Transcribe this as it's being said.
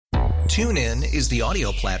TuneIn is the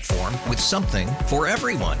audio platform with something for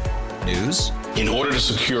everyone. News. In order to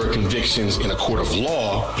secure convictions in a court of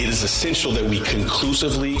law, it is essential that we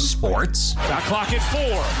conclusively. Sports. Shot clock at 4.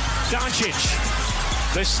 Doncic.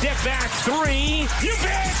 The step back 3. You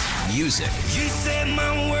bet. Music. You set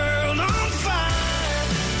my world on fire.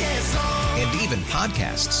 Yes, and even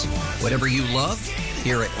podcasts. Whatever you love,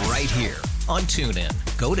 hear it right here on TuneIn.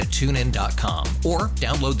 Go to TuneIn.com or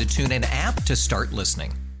download the TuneIn app to start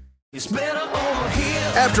listening. it's better over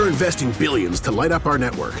here. After investing billions to light up our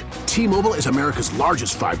network, T-Mobile is America's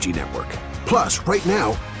largest 5G network. Plus, right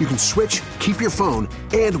now, you can switch, keep your phone,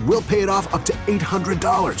 and we'll pay it off up to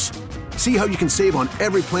 $800. See how you can save on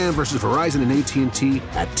every plan versus Verizon and AT&T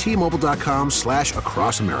at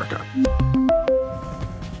T-Mobile.com/across-America.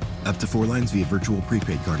 Up to 4 lines via virtual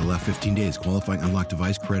prepaid card. Allow 15 days. Qualifying unlocked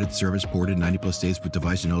device credit service ported 90-plus days with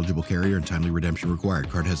device and eligible carrier and timely redemption required.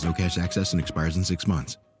 Card has no cash access and expires in 6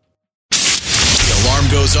 months. The alarm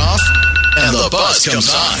goes off and the buzz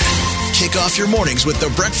comes on. Kick off your mornings with the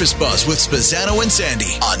Breakfast Buzz with Spezzano and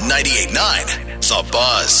Sandy on 98.9 The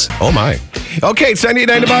Buzz. Oh, my. Okay, it's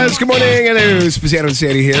 98.9 The Buzz. Good morning. And there's Spezzano and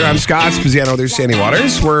Sandy here. I'm Scott Spezzano. There's Sandy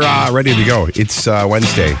Waters. We're ready to go. It's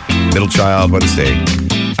Wednesday, Middle Child Wednesday.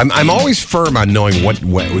 I'm always firm on knowing what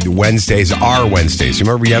Wednesdays are Wednesdays. You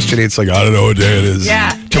remember yesterday? It's like, I don't know what day it is.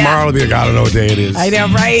 Yeah. Tomorrow it'll be like, I don't know what day it is. I know,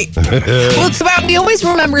 right? Well, it's about, we always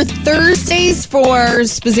remember Thursdays for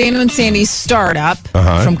Spezzano and Sandy's startup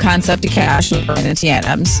from concept to cash and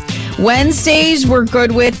Adams. Wednesdays we're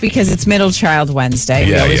good with because it's Middle Child Wednesday.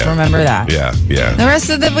 We always remember that. Yeah. The rest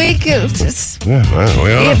of the week, we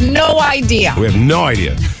have no idea. We have no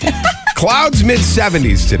idea. Clouds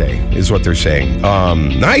mid-70s today is what they're saying.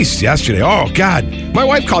 Nice yesterday. Oh, God. My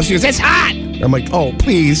wife calls. She goes, it's hot. I'm like, oh,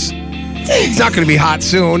 please. It's not going to be hot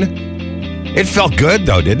soon. It felt good,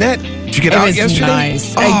 though, didn't it? Did you get out yesterday?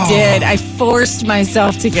 Nice. Oh. I did. I forced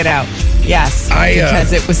myself to get out. Yes,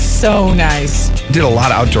 because it was so nice. Did a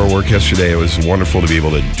lot of outdoor work yesterday. It was wonderful to be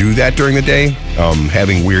able to do that during the day.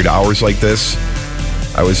 Having weird hours like this,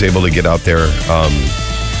 I was able to get out there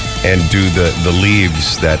and do the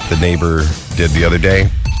leaves that the neighbor did the other day.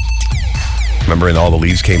 Remember, and all the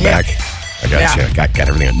leaves came back? I got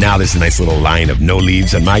everything. Now there's a nice little line of no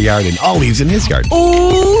leaves in my yard and all leaves in his yard.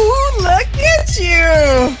 Ooh, look at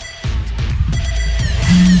you.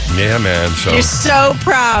 Yeah, man. So you're so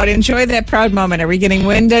proud. Enjoy that proud moment. Are we getting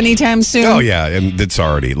wind anytime soon? Oh, yeah. And it's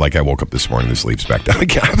already, like, I woke up this morning, this leaves back down. I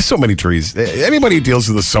have so many trees. Anybody who deals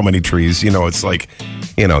with so many trees, it's like,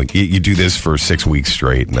 you do this for 6 weeks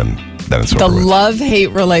straight, and then it's over. The love-hate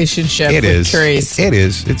relationship with trees. It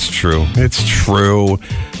is. It's true. It's true.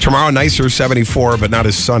 Tomorrow, nicer, 74, but not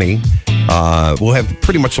as sunny. We'll have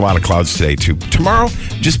pretty much a lot of clouds today, too. Tomorrow,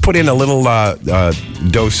 just put in a little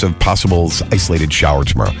dose of possible isolated shower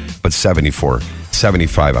tomorrow, but 74,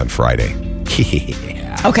 75 on Friday.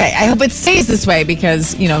 Okay, I hope it stays this way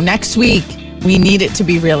because, next week, we need it to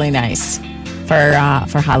be really nice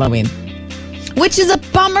for Halloween. Which is a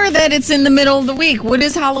bummer that it's in the middle of the week. What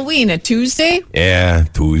is Halloween? A Tuesday? Yeah,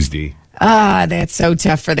 Tuesday. That's so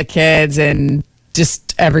tough for the kids and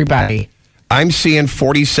just everybody. I'm seeing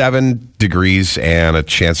 47 degrees and a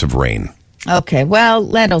chance of rain. Okay, well,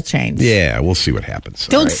 that'll change. Yeah, we'll see what happens.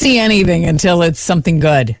 Don't see anything until it's something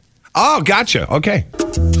good. Oh, gotcha. Okay.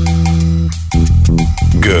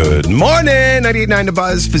 Good morning, 98.9 The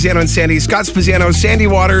Buzz, Spezzano and Sandy. Scott Spezzano, Sandy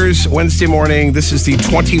Waters, Wednesday morning. This is the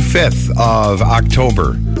 25th of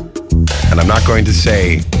October. And I'm not going to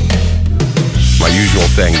say my usual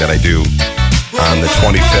thing that I do on the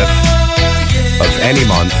 25th of any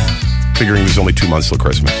month, figuring there's only 2 months till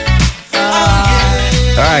Christmas.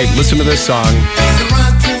 All right, listen to this song.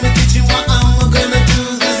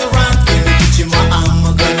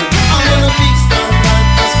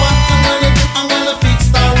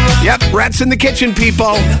 Yep, rats in the kitchen,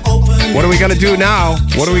 people. What are we going to do now?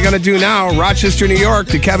 Rochester, New York,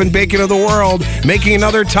 the Kevin Bacon of the world, making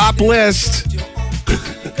another top list.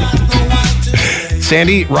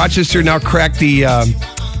 Sandy, Rochester now cracked the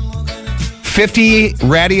 50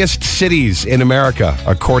 rattiest cities in America,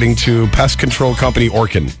 according to pest control company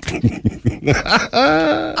Orkin.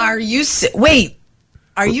 Are you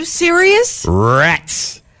serious?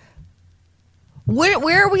 Rats.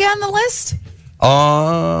 Where are we on the list? We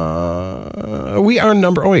are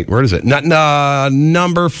where is it?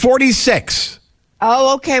 Number 46.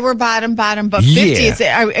 Oh, okay, we're bottom, but 50.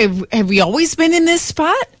 Have we always been in this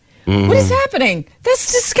spot? Mm-hmm. What is happening?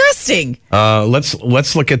 That's disgusting.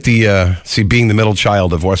 Let's look at the being the middle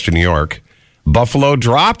child of Western New York. Buffalo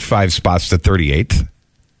dropped 5 spots to 38th.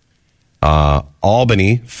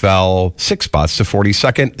 Albany fell 6 spots to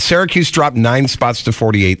 42nd. Syracuse dropped 9 spots to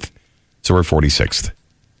 48th. So we're 46th.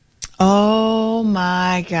 Oh,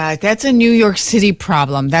 my God. That's a New York City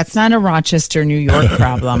problem. That's not a Rochester, New York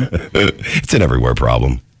problem. It's an everywhere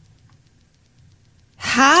problem.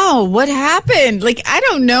 How? What happened? Like, I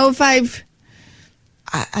don't know if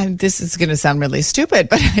this is going to sound really stupid,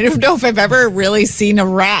 but I don't know if I've ever really seen a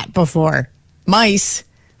rat before. Mice.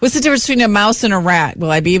 What's the difference between a mouse and a rat? Will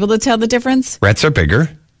I be able to tell the difference? Rats are bigger.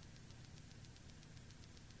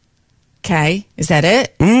 Okay. Is that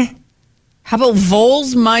it? How about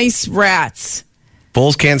voles, mice, rats?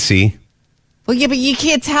 Voles can't see. Well, yeah, but you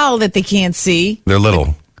can't tell that they can't see. They're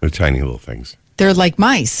little. They're tiny little things. They're like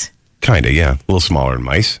mice. Kind of, yeah. A little smaller than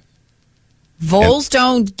mice. Voles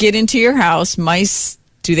don't get into your house. Mice,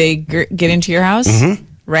 do they get into your house? Mm-hmm.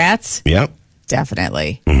 Rats? Yep.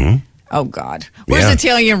 Definitely. Mm-hmm. Oh, God. Where's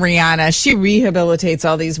Italian Rihanna? She rehabilitates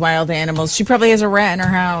all these wild animals. She probably has a rat in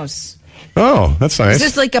her house. Oh, that's nice. Is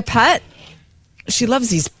this like a pet? She loves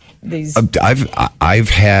these. I've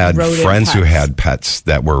had friends pets who had pets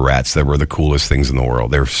that were rats that were the coolest things in the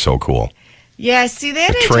world. They're so cool. Yeah, see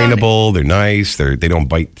that? They're trainable. They're nice. They don't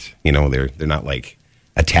bite. You know, they're not like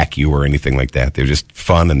attack you or anything like that. They're just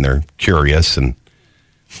fun and they're curious and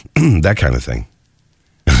that kind of thing.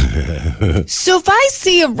 So if I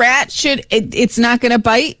see a rat, it's not going to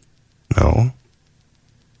bite? No.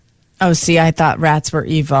 Oh, see, I thought rats were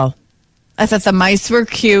evil. I thought the mice were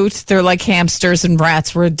cute. They're like hamsters, and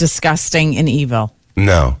rats were disgusting and evil.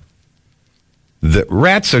 No. The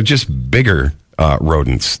rats are just bigger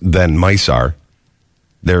rodents than mice are.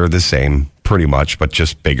 They're the same, pretty much, but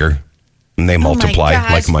just bigger. And they multiply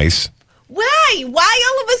like mice. Why? Why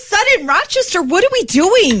all of a sudden, Rochester? What are we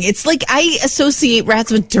doing? It's like I associate rats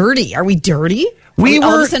with dirty. Are we dirty? Are we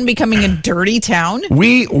all of a sudden becoming a dirty town?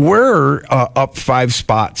 We were up 5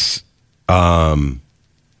 spots. And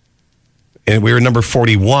we were number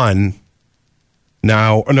 41.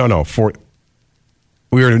 Now,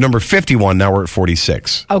 we were number 51. Now we're at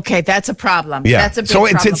 46. Okay, that's a problem. Yeah, that's a big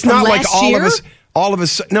problem. It's not like all of us. All of a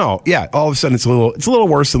sudden, all of a sudden it's a little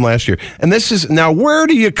worse than last year. And this is now. Where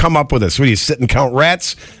do you come up with this? Where do you sit and count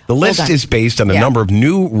rats? The list is based on a number of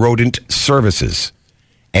new rodent services,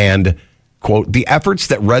 and quote the efforts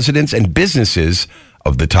that residents and businesses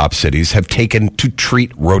of the top cities have taken to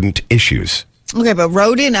treat rodent issues. Okay, but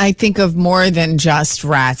rodent, I think of more than just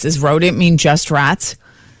rats. Does rodent mean just rats?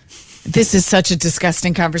 This is such a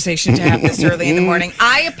disgusting conversation to have this early in the morning.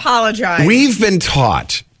 I apologize. We've been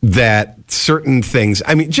taught that certain things,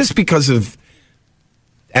 I mean, just because of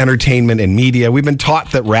entertainment and media, we've been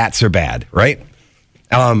taught that rats are bad, right?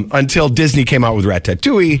 Until Disney came out with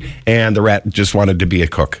Ratatouille and the rat just wanted to be a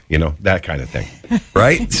cook, that kind of thing,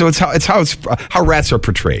 right? So it's how rats are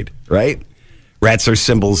portrayed, right? Rats are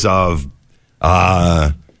symbols of,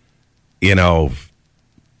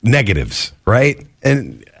 negatives, right?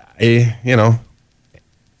 And,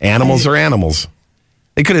 animals are animals.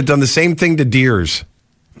 They could have done the same thing to deers.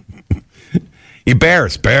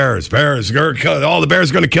 Bears. All the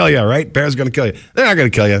bears are going to kill you, right? Bears are going to kill you. They're not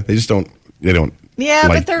going to kill you. They don't. Yeah,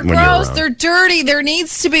 but they're gross. They're dirty. There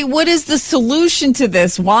needs to be, what is the solution to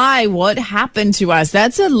this? Why? What happened to us?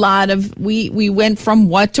 That's a lot of, we went from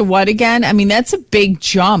what to what again? I mean, that's a big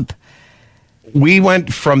jump. We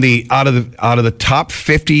went from out of the top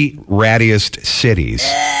 50 rattiest cities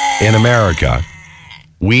in America.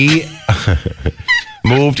 We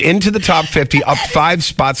moved into the top 50, up 5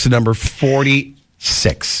 spots to number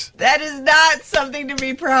 46. That is not something to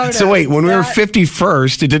be proud of. So wait, when we were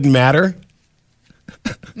 51st, it didn't matter?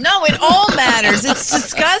 No, it all matters. It's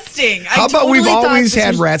disgusting. How about we've always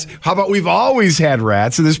had rats? How about we've always had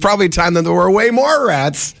rats? And there's probably a time that there were way more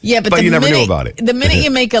rats. Yeah, but you never knew about it. The minute you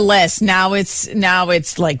make a list, now it's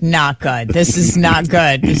like not good. This is not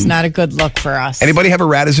good. It's not a good look for us. Anybody have a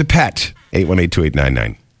rat as a pet?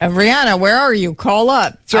 818-2899. Rihanna, where are you? Call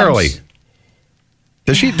up. It's early.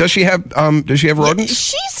 Does she have rodents?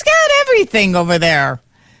 She's got everything over there.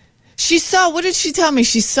 She saw, what did she tell me?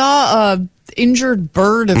 She saw a injured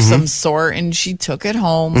bird of some sort and she took it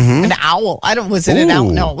home. An owl. Was it an owl?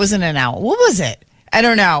 No, it wasn't an owl. What was it? I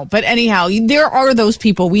don't know. But anyhow, there are those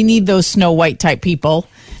people. We need those Snow White type people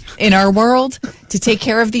in our world to take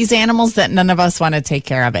care of these animals that none of us want to take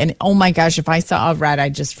care of. And oh my gosh, if I saw a rat,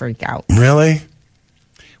 I'd just freak out. Really?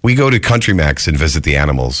 We go to Country Max and visit the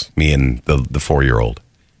animals, me and the 4-year-old.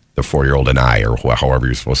 The 4-year-old and I, or however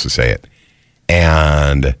you're supposed to say it.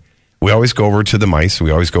 And we always go over to the mice. We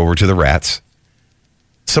always go over to the rats.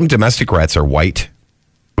 Some domestic rats are white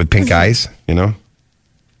with pink eyes,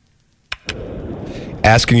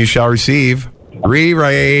 Ask and you shall receive.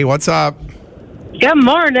 Ray, what's up? Good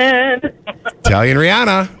morning. Italian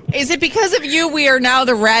Rihanna. Is it because of you we are now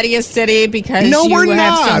the rattiest city because No, you we're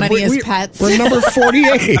have not. so many as pets? We're number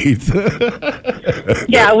 48.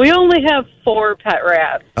 Yeah, we only have 4 pet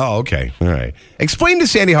rats. Oh, okay. All right. Explain to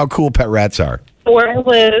Sandy how cool pet rats are. Where I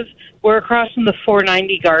live, we're across from the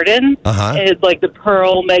 490 Garden. Uh-huh. It's like the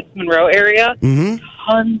Pearl, Meg Monroe area. Mm-hmm.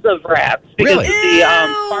 Tons of rats because Really? of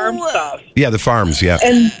the farm stuff. Yeah, the farms, yeah.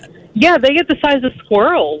 And, yeah, they get the size of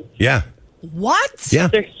squirrels. Yeah. What? Yeah.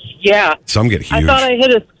 Yeah. Some get huge. I thought I hit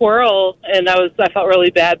a squirrel, and I felt really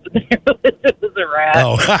bad, but it was a rat.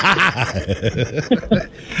 Oh.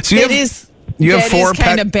 So you have 4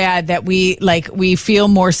 kind of bad that we feel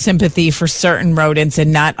more sympathy for certain rodents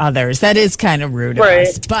and not others. That is kind of rude of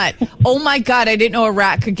us. But oh my God, I didn't know a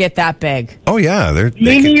rat could get that big. Oh yeah,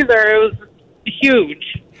 Me neither. It was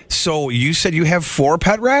huge. So you said you have 4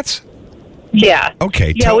 pet rats? Yeah.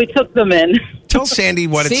 Okay. Yeah, we took them in. Tell Sandy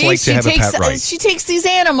what it's See, like to have a pet rat. She takes these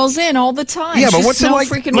animals in all the time. Yeah, but She's what's it no like?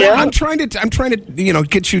 freaking I'm trying to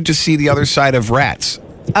get you to see the other side of rats.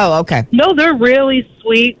 Oh, okay. No, they're really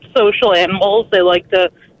sweet social animals. They like to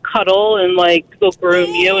cuddle and they'll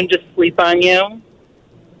groom you and just sleep on you.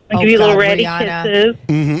 They give you little ratty kisses.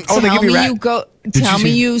 Mm-hmm. Oh, they give you Tell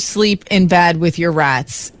me you sleep in bed with your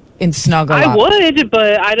rats and snuggle up. I would,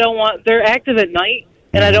 but I don't want. They're active at night,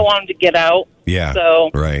 and I don't want them to get out. Yeah.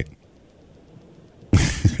 So right.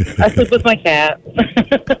 I sleep with my cat.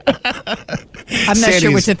 I'm not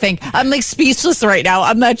sure what to think. I'm speechless right now.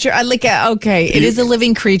 I'm not sure. Okay, it is a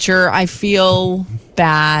living creature. I feel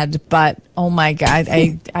bad, but oh my God,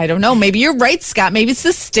 I don't know. Maybe you're right, Scott. Maybe it's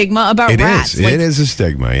the stigma about rats. It is a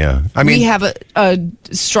stigma, yeah. I mean, we have a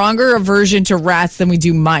stronger aversion to rats than we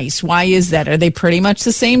do mice. Why is that? Are they pretty much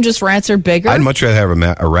the same, just rats are bigger? I'd much rather have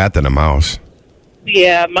a rat than a mouse.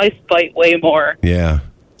 Yeah, mice bite way more. Yeah.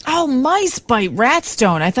 Oh, mice bite, rats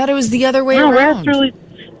don't. I thought it was the other way around. Rats really...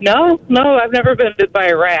 No, I've never been bit by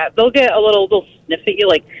a rat. They'll get a little sniff at you,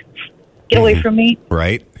 get away from me.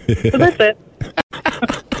 Right. So that's it.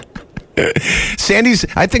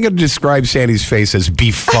 I think I'd describe Sandy's face as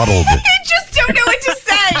befuddled. I just don't know what to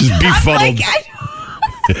say. Just befuddled.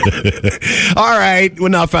 All right,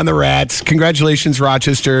 enough on the rats. Congratulations,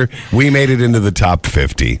 Rochester. We made it into the top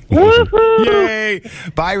 50. Woohoo! Yay!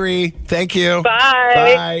 Bye, Ree. Thank you.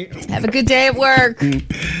 Bye. Have a good day at work.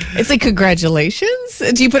 It's like, congratulations?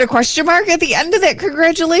 Do you put a question mark at the end of that?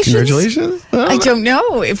 Congratulations? Congratulations? I don't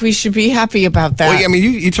know if we should be happy about that. Well, I mean,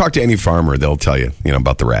 you talk to any farmer, they'll tell you,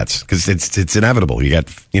 about the rats because it's inevitable. You got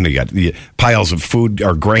piles of food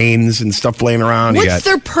or grains and stuff laying around. What's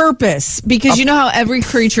their purpose? Because you know how every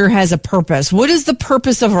creature has a purpose. What is the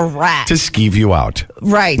purpose of a rat? To skeeve you out.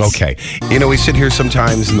 Right. Okay. We sit here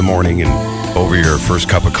sometimes in the morning and over your first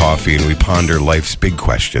cup of coffee and we ponder life's big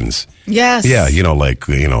questions. Yes. Yeah,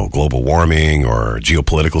 global warming or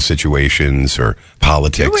geopolitical situations or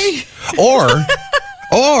politics. Or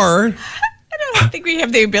I don't think we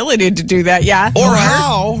have the ability to do that, yeah. Or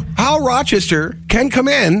how Rochester can come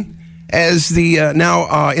in as the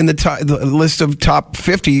now in the list of top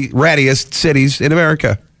 50 rattiest cities in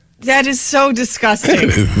America. That is so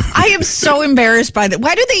disgusting. I am so embarrassed by that.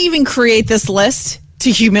 Why do they even create this list? To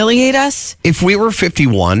humiliate us? If we were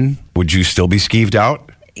 51, would you still be skeeved out?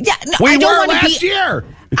 Yeah, no, we I don't were want to last year.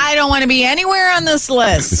 I don't want to be anywhere on this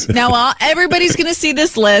list. Now, everybody's going to see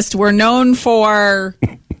this list. We're known for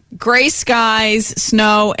gray skies,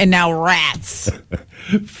 snow, and now rats.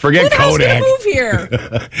 Forget Kodak. Who move here?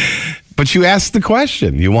 But you asked the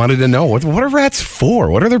question. You wanted to know what are rats for?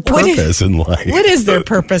 What are their purpose in life? What is their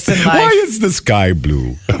purpose in life? Why is the sky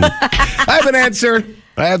blue? I have an answer.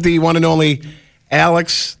 I have the one and only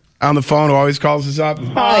Alex on the phone who always calls us up.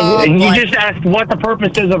 You just asked what the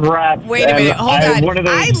purpose is of rats. Wait a minute. Hold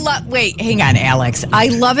on. Wait, hang on, Alex. I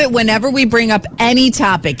love it whenever we bring up any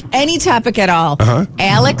topic at all. Uh-huh.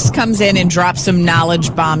 Alex comes in and drops some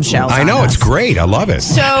knowledge bombshells. I know. It's great. I love it.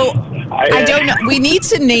 So, I don't know. We need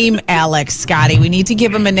to name Alex, Scotty. We need to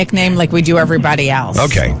give him a nickname like we do everybody else.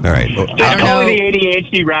 Okay. All right. I don't know. The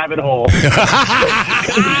ADHD rabbit hole. That's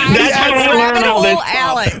how I learned all this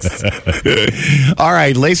Alex. All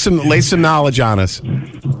right. Lay some knowledge on us.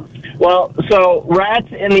 Well, so rats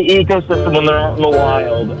in the ecosystem when they're out in the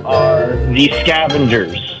wild are the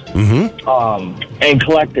scavengers and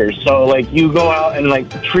collectors. So, you go out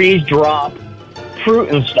and, trees drop fruit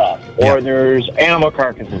and stuff, or there's animal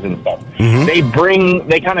carcasses and stuff. They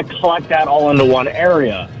kind of collect that all into one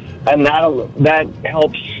area, and that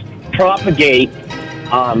helps propagate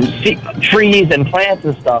trees and plants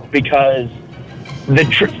and stuff because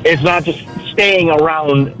it's not just staying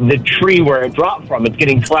around the tree where it dropped from. It's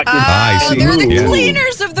getting collected. They're the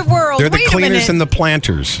cleaners of the world. They're the Wait cleaners and the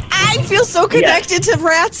planters. I feel so connected to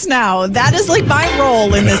rats now. That is like my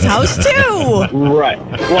role in this house too. Right.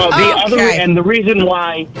 Well, the reason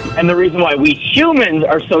why we humans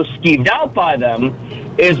are so skeeved out by them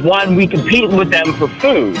is, one, we compete with them for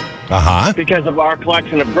food because of our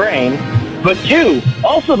collection of grain, but two,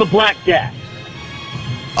 also the Black Death.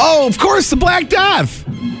 Oh, of course, the Black Death.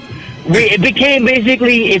 It became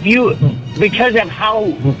basically, because of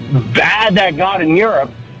how bad that got in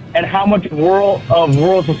Europe and how much world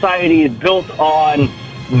society is built on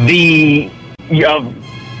the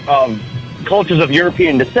cultures of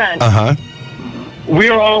European descent. We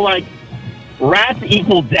are all like, rats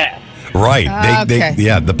equal death. Right.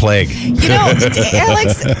 The plague. You know,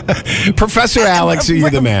 Alex. Professor Alex, you're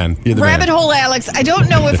the man. You're the Rabbit hole Alex, I don't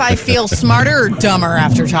know if I feel smarter or dumber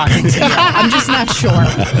after talking to you. I'm just not sure.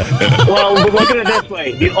 Well, look at it this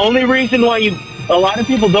way. The only reason why a lot of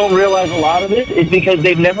people don't realize a lot of this is because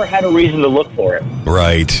they've never had a reason to look for it.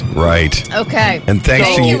 Right. Okay. And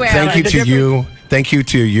thank you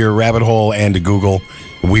to your Rabbit Hole and to Google.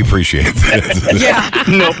 We appreciate that. Yeah.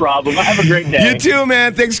 No problem. Have a great day. You too,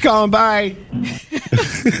 man. Thanks for calling. Bye.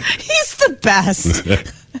 He's the best.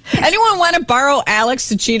 Anyone want to borrow Alex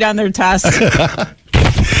to cheat on their test?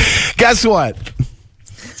 Guess what?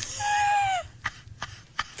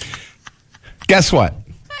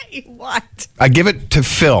 What? I give it to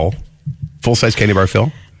Phil, full-size candy bar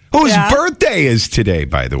Phil, whose birthday is today,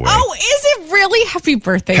 by the way. Oh, is it really? Happy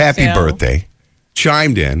birthday, Happy Phil. birthday.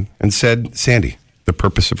 Chimed in and said, Sandy, the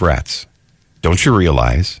purpose of rats. Don't you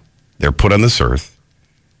realize they're put on this earth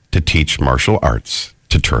to teach martial arts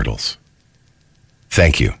to turtles?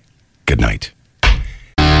 Thank you. Good night.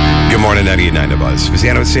 Good morning, 98.9 The Buzz.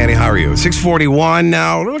 Spezzano and Sandy, how are you? 6:41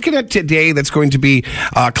 now. We're looking at today. That's going to be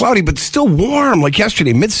cloudy, but still warm, like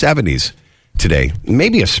yesterday, mid-70s today.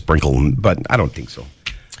 Maybe a sprinkle, but I don't think so.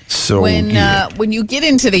 So when you get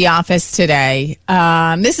into the office today,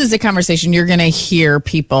 this is a conversation you're going to hear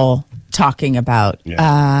people talking about.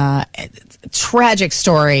 Tragic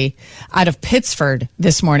story out of Pittsford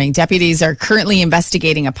this morning. Deputies are currently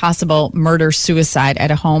investigating a possible murder-suicide at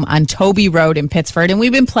a home on Toby Road in Pittsford. And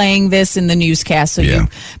we've been playing this in the newscast, so you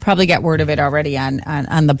probably got word of it already on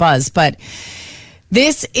the Buzz. But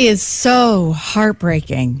this is so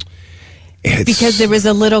heartbreaking because there was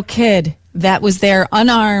a little kid that was there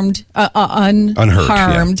unarmed,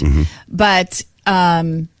 unharmed, but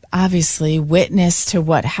obviously witness to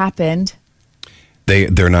what happened.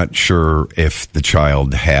 They're not sure if the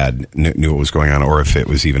child knew what was going on, or if it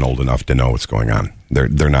was even old enough to know what's going on.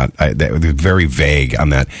 They're not. They're very vague on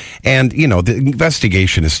that, and the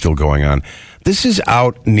investigation is still going on. This is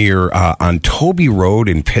out near on Toby Road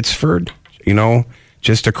in Pittsford.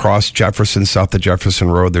 Just across Jefferson, south of Jefferson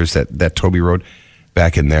Road. There's that Toby Road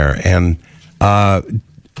back in there, and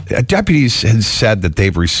deputies had said that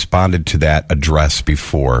they've responded to that address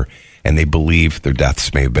before. And they believe their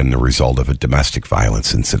deaths may have been the result of a domestic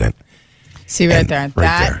violence incident. See right there.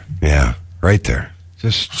 Yeah, right there.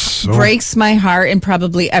 Just so breaks my heart, and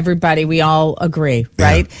probably everybody. We all agree,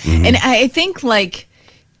 right? Yeah. Mm-hmm. And I think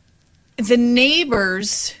the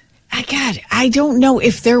neighbors. I don't know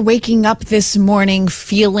if they're waking up this morning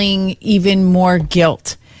feeling even more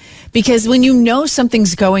guilt, because when you know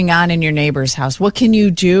something's going on in your neighbor's house, what can you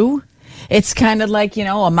do? It's kind of like,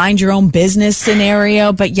 a mind your own business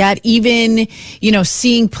scenario, but yet even,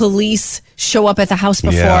 seeing police show up at the house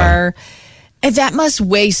before, that must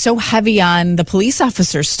weigh so heavy on the police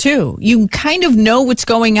officers too. You kind of know what's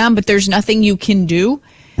going on, but there's nothing you can do.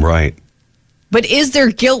 Right. But is there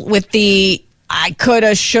guilt with the I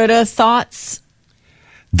coulda, shoulda thoughts?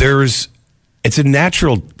 It's a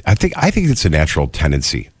natural, I think it's a natural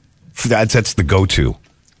tendency. That's the go-to.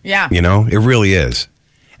 Yeah. It really is.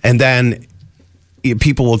 And then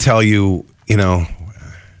people will tell you, it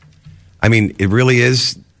really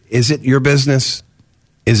is. Is it your business?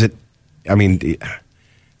 Is it? I don't know.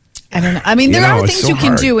 There are things you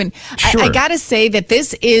can do. And I got to say that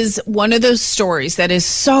this is one of those stories that is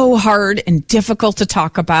so hard and difficult to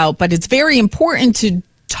talk about, but it's very important to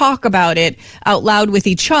talk about it out loud with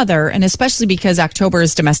each other, and especially because October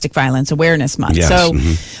is Domestic Violence Awareness Month. Yes. So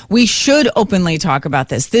we should openly talk about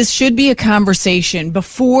this. This should be a conversation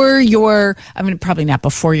before probably not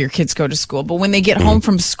before your kids go to school, but when they get home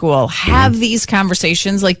from school, have these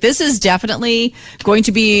conversations. This is definitely going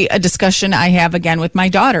to be a discussion I have again with my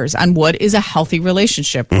daughters on what is a healthy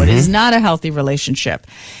relationship, what is not a healthy relationship.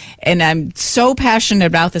 And I'm so passionate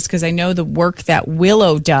about this because I know the work that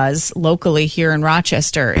Willow does locally here in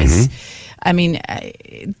Rochester is I mean,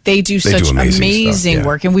 they do such amazing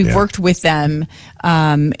work, and we've worked with them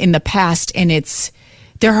in the past, and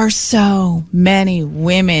there are so many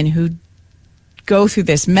women who go through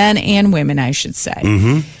this, men and women, I should say.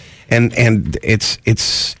 Mm-hmm. And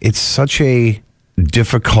it's such a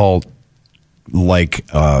difficult, like,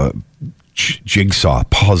 jigsaw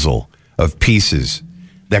puzzle of pieces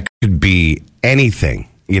that could be anything.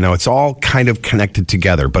 It's all kind of connected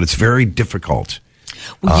together, but it's very difficult.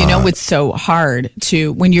 Well, it's so hard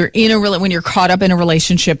when you're when you're caught up in a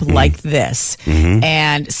relationship like this,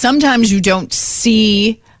 and sometimes you don't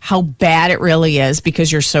see how bad it really is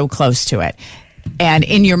because you're so close to it. And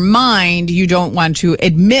in your mind, you don't want to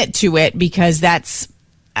admit to it because that's,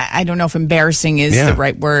 I don't know if embarrassing is the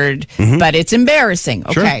right word, but it's embarrassing.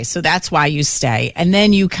 Okay, sure. So that's why you stay. And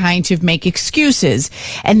then you kind of make excuses.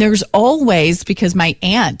 And there's always, because my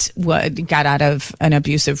aunt got out of an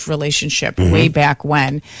abusive relationship way back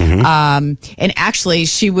when. And actually,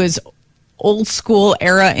 she was old school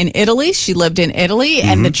era in Italy. She lived in Italy,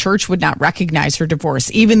 and the church would not recognize her divorce,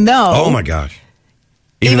 even though... Oh, my gosh.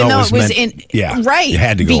 Even though it was right. You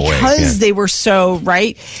had to go away. Because they were so,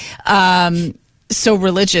 so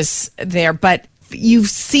religious there. But you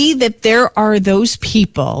see that there are those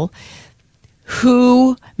people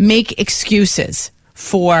who make excuses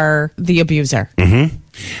for the abuser. And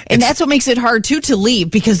that's what makes it hard, too, to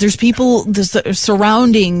leave, because there's people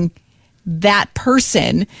surrounding that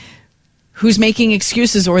person who's making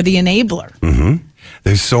excuses or the enabler.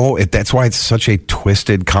 That's why it's such a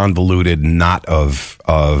twisted, convoluted knot of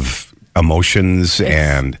emotions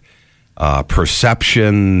and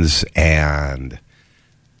perceptions and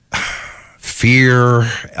fear.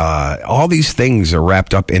 All these things are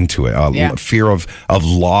wrapped up into it. Fear of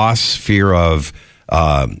loss, fear of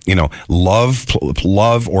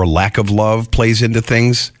love or lack of love plays into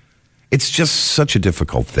things. It's just such a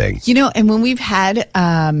difficult thing. And when we've had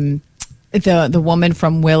the woman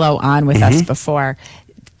from Willow on with us before,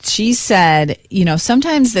 she said,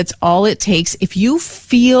 sometimes that's all it takes. If you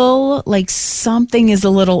feel like something is a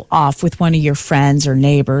little off with one of your friends or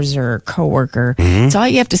neighbors or coworker, it's all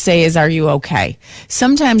you have to say is, are you okay?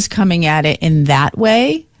 Sometimes coming at it in that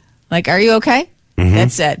way, like, are you okay?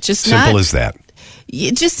 That's it. Just simple as that.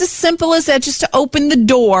 Just as simple as that, just to open the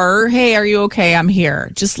door. Hey, are you okay? I'm here.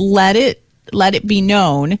 Just let it be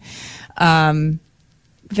known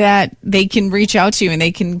that they can reach out to you and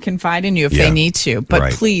they can confide in you if they need to.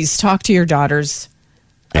 But please talk to your daughters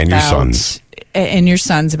and your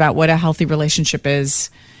sons about what a healthy relationship is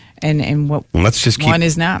and what one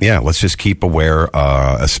is not. Yeah, let's just keep aware,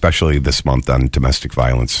 especially this month on domestic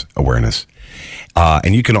violence awareness.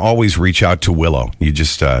 And you can always reach out to Willow. You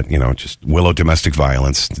just Willow Domestic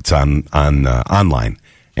Violence. It's on online.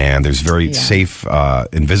 And there's very safe,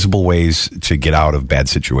 invisible ways to get out of bad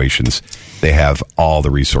situations. They have all the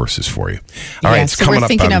resources for you. All right, it's so coming we're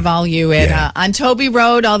thinking of all you on Toby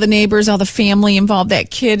Road, all the neighbors, all the family involved, that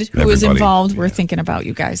kid who is involved. We're thinking about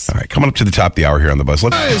you guys. All right, coming up to the top of the hour here on the Buzz.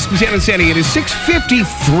 Spezzano and Sandy. It is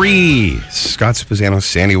 6:53. Scott Spezzano,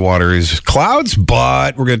 Sandy Waters, clouds,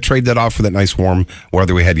 but we're going to trade that off for that nice warm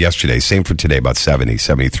weather we had yesterday. Same for today, about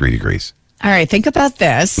 73 degrees. All right, think about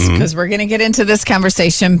this, because we're going to get into this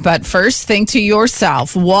conversation. But first, think to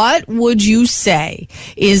yourself, what would you say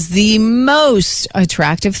is the most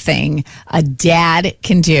attractive thing a dad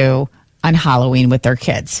can do on Halloween with their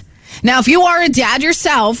kids? Now, if you are a dad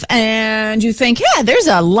yourself and you think, there's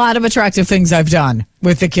a lot of attractive things I've done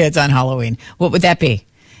with the kids on Halloween, what would that be?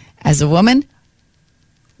 As a woman,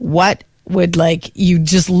 what would you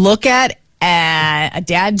just look at a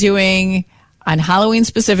dad doing on Halloween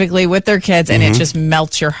specifically with their kids, and it just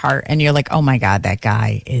melts your heart, and you're like, oh my God, that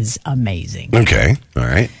guy is amazing. Okay, all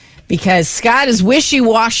right. Because Scott is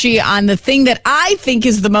wishy-washy on the thing that I think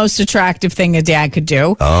is the most attractive thing a dad could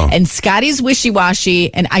do. Oh. And Scotty's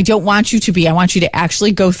wishy-washy, and I don't want you to be. I want you to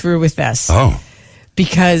actually go through with this. Oh.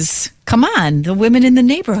 Because, come on, the women in the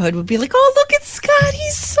neighborhood would be like, oh, look at Scott.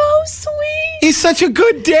 He's so sweet. He's such a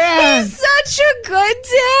good dad. He's such a good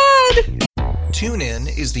dad.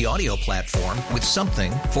 TuneIn is the audio platform with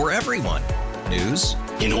something for everyone. News.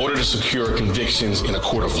 In order to secure convictions in a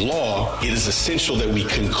court of law, it is essential that we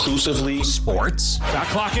conclusively. Sports. Shot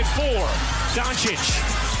clock at 4. Doncic.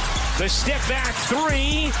 The step back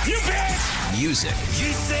 3. You bet. Music.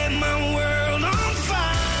 You set my world on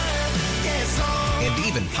fire. Yes, and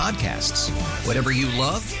even podcasts. Whatever you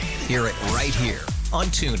love, hear it right here on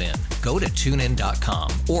TuneIn. Go to TuneIn.com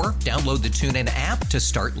or download the TuneIn app to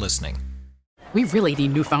start listening. We really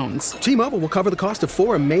need new phones. T-Mobile will cover the cost of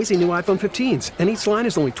 4 amazing new iPhone 15s, and each line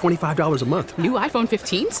is only $25 a month. New iPhone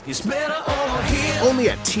 15s? It's better over here. Only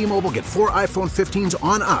at T-Mobile, get 4 iPhone 15s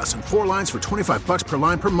on us and 4 lines for $25 per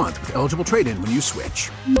line per month with eligible trade-in when you switch.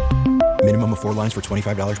 Minimum of 4 lines for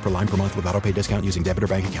 $25 per line per month with autopay discount using debit or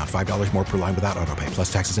bank account. $5 more per line without autopay,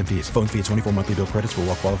 plus taxes and fees. Phone fee at 24 monthly bill credits for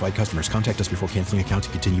well-qualified customers. Contact us before canceling account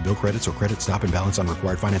to continue bill credits or credit stop and balance on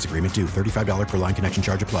required finance agreement due. $35 per line connection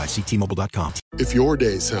charge applies. See T-Mobile.com. If your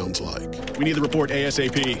day sounds like... We need the report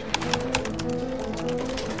ASAP.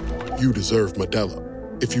 You deserve Modelo.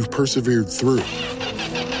 If you've persevered through...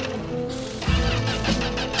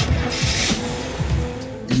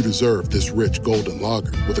 You deserve this rich golden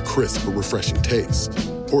lager with a crisp but refreshing taste.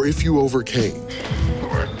 Or if you overcame... 2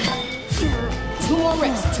 more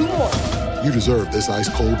reps, 2 more. You deserve this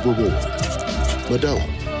ice-cold reward. Modelo,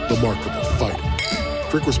 the Remarkable Fighter.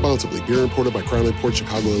 Drink responsibly. Beer imported by Crown Imports,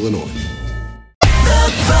 Chicago, Illinois.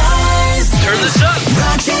 Turn this up.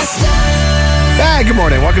 Hey, good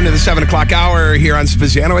morning. Welcome to the 7 o'clock hour here on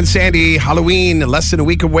Spezzano and Sandy. Halloween, less than a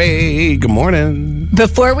week away. Good morning.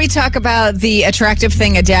 Before we talk about the attractive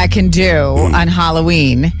thing a dad can do on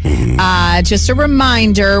Halloween, just a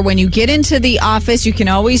reminder, when you get into the office, you can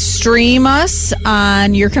always stream us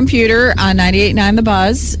on your computer on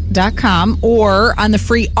 989thebuzz.com or on the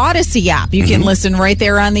free Odyssey app. You can listen right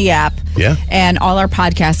there on the app. Yeah. And all our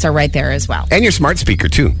podcasts are right there as well. And your smart speaker,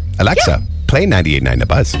 too. Alexa, play 98.9 The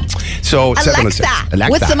Buzz. So, Alexa,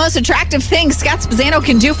 what's the most attractive thing Scott Spezzano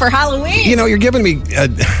can do for Halloween? You know, you're giving me a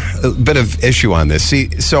bit of issue on this.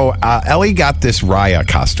 See, so Ellie got this Raya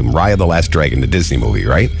costume, Raya the Last Dragon, the Disney movie,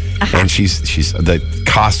 right? And she's the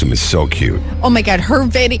costume is so cute. Oh my God,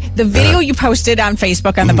 the video you posted on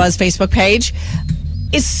Facebook, on the Buzz Facebook page,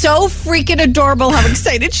 is so freaking adorable how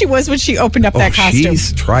excited she was when she opened up that costume.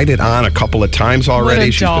 She's tried it on a couple of times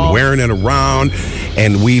already. She's been wearing it around.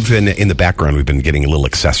 And we've been, in the background, we've been getting little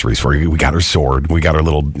accessories for her. We got her sword. We got her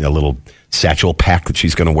little satchel pack that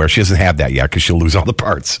she's going to wear. She doesn't have that yet because she'll lose all the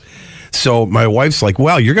parts. So my wife's like,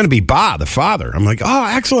 well, you're going to be Ba, the father. I'm like, oh,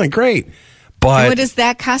 excellent, great. But what does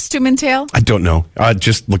that costume entail? I don't know.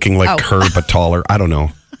 Just looking like her, but taller. I don't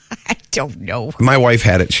know. I don't know. My wife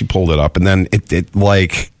had it. She pulled it up, and then I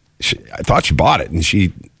thought she bought it, and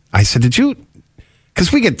I said, did you?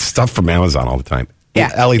 Because we get stuff from Amazon all the time.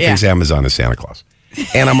 Yeah. Ellie thinks Amazon is Santa Claus.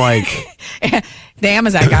 And I'm like... The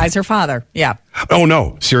Amazon guy's her father. Yeah. Oh,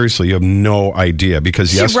 no. Seriously, you have no idea.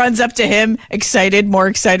 Because she runs up to him, more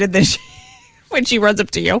excited than when she runs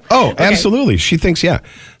up to you. Oh, okay. Absolutely. She thinks, yeah.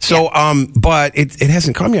 So, but it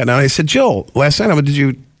hasn't come yet. Now, I said, Jill, last night, did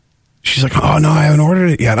you... She's like, oh, no, I haven't ordered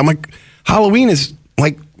it yet. I'm like, Halloween is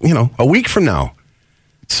like, a week from now.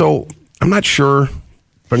 So I'm not sure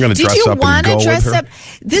if I'm going to dress up and go with her.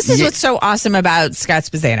 This is what's so awesome about Scott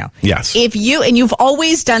Spezzano. Yes. You've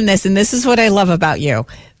always done this, and this is what I love about you.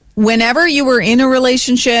 Whenever you were in a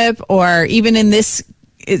relationship or even in this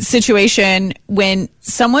situation, when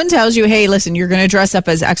someone tells you, hey, listen, you're going to dress up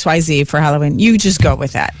as XYZ for Halloween, you just go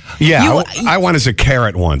with that. Yeah, I went as a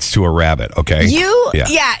carrot once to a rabbit, okay? You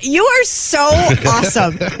are so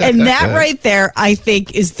awesome. And that right there, I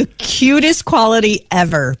think, is the cutest quality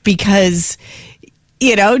ever because...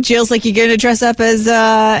 Jill's like, you're going to dress up as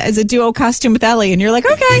a duo costume with Ellie. And you're like,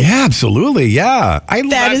 okay. Yeah, absolutely. Yeah.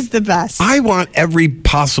 That is the best. I want every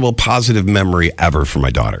possible positive memory ever for my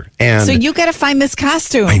daughter. And so you got to find this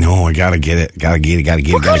costume. I know. I got to get it. Got to get it.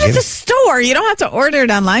 Go to the store. You don't have to order it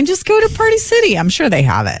online. Just go to Party City. I'm sure they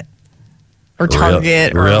have it. Or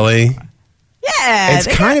Target. Really? Yeah. It's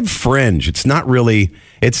kind of fringe. It's not really...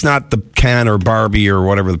 It's not the Ken or Barbie or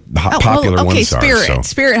whatever the popular ones are.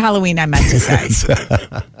 Spirit Halloween, I meant to say.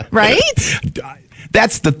 Right?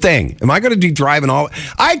 That's the thing. Am I going to be driving all...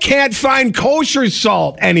 I can't find kosher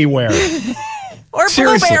salt anywhere. Or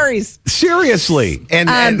blueberries. Seriously. And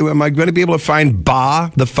am I going to be able to find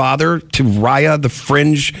Ba, the father, to Raya, the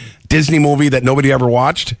fringe Disney movie that nobody ever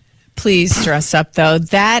watched? Please dress up, though.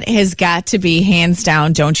 That has got to be hands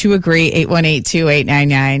down. Don't you agree?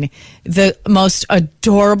 818-2899. The most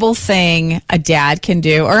adorable thing a dad can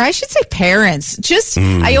do, or I should say parents.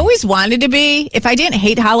 I always wanted to be, if I didn't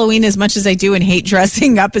hate Halloween as much as I do and hate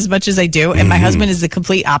dressing up as much as I do, and my husband is the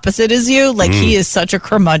complete opposite as you, like he is such a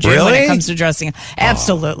curmudgeon when it comes to dressing up.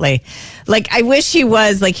 Absolutely. Like, I wish he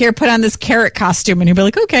was like, here, put on this carrot costume. And he'd be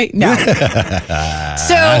like, okay, no.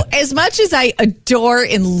 So as much as I adore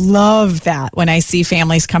and love that when I see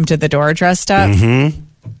families come to the door dressed up,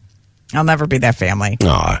 I'll never be that family.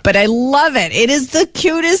 But I love it. It is the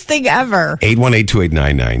cutest thing ever.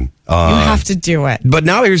 818-2899. You have to do it. But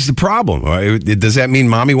now here's the problem. Does that mean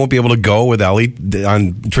Mommy won't be able to go with Ellie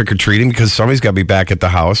on trick-or-treating because somebody's got to be back at the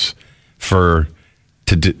house to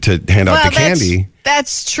hand out the candy.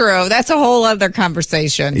 That's true. That's a whole other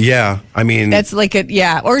conversation. Yeah, I mean, that's like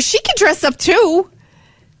or she could dress up too.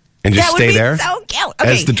 And just stay there so cute.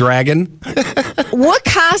 Okay. As the dragon. What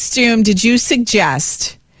costume did you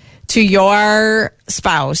suggest to your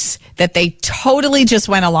spouse that they totally just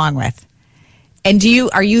went along with? And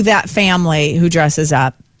are you that family who dresses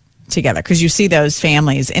up together? Because you see those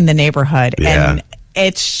families in the neighborhood, and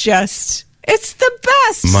it's the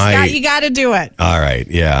best. Scott, you got to do it. All right,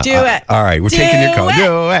 yeah. Do it. All right, we're taking your call.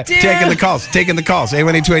 Do it. Taking the calls.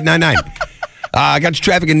 818-2899. I got your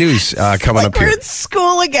traffic and news coming up here. We're in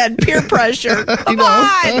school again. Peer pressure. Come on.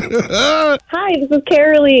 Hi, this is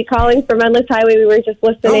Carolee calling from Endless Highway. We were just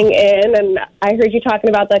listening in, and I heard you talking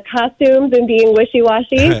about the costumes and being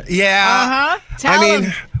wishy-washy. Yeah. Tell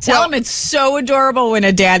them it's so adorable when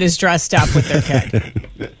a dad is dressed up with their kid.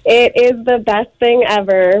 It is the best thing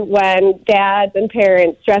ever when dads and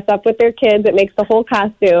parents dress up with their kids. It makes the whole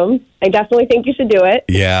costume. I definitely think you should do it.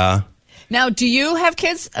 Yeah. Now, do you have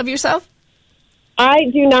kids of yourself? I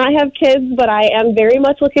do not have kids, but I am very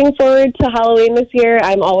much looking forward to Halloween this year.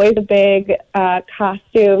 I'm always a big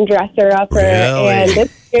costume dresser-upper. Really? And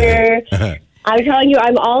this year, I'm telling you,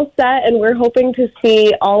 I'm all set, and we're hoping to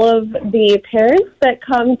see all of the parents that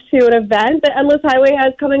come to an event that Endless Highway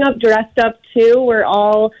has coming up dressed up, too. We're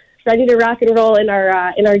all ready to rock and roll in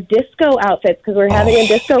our disco outfits because we're having a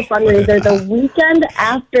disco fundraiser the weekend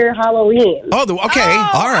after Halloween. Oh, okay.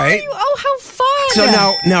 All right. How fun. So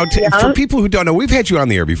now for people who don't know, we've had you on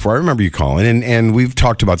the air before. I remember you calling, and we've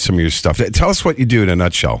talked about some of your stuff. Tell us what you do in a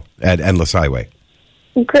nutshell at Endless Highway.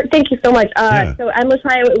 Thank you so much. So Endless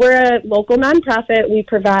Highway, we're a local nonprofit. We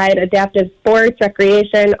provide adaptive sports,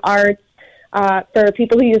 recreation, arts, for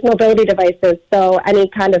people who use mobility devices. So any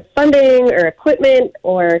kind of funding or equipment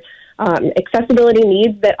or accessibility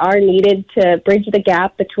needs that are needed to bridge the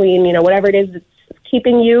gap between, whatever it is that's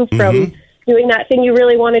keeping you from doing that thing you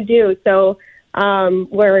really want to do. So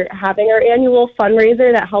we're having our annual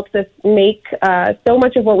fundraiser that helps us make so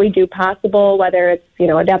much of what we do possible, whether it's,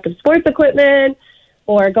 adaptive sports equipment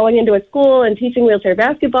or going into a school and teaching wheelchair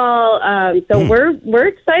basketball. So we're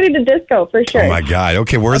excited to disco for sure. Oh, my God.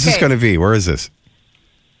 Okay, where is this going to be? Where is this?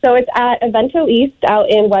 So it's at Evento East out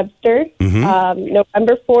in Webster,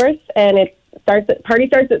 November 4th, and party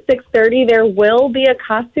starts at 6:30. There will be a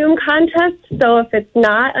costume contest, so if it's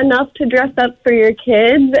not enough to dress up for your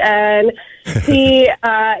kids and see,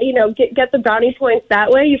 get the brownie points that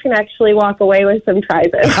way, you can actually walk away with some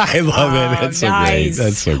prizes. I love it. That's nice. so great.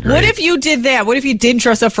 That's so great. What if you did that? What if you didn't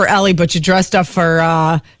dress up for Ellie, but you dressed up for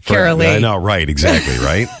Carolee? I know, right? Exactly,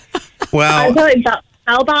 right. Well, I'm telling you,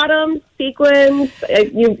 bell bottoms, sequins.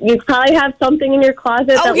 You probably have something in your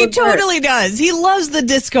closet. Oh, he totally does. He loves the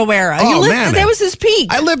disco era. Oh, man. That was his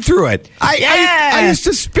peak. I lived through it. I used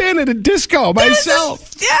to spin at a disco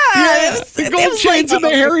myself. The gold chains and the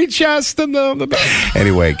hairy chest and the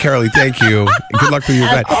Anyway, Carolee, thank you. Good luck with your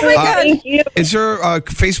event. Oh my God, thank you. Is there a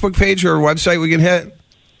Facebook page or a website we can hit?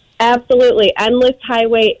 Absolutely. Endless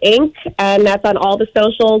Highway Inc., and that's on all the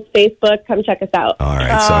socials, Facebook. Come check us out. All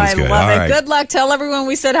right, sounds good. I love all it. right. Good luck. Tell everyone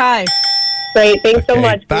we said hi. Great. Thanks so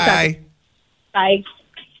much. Bye. Bye.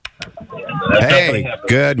 Hey,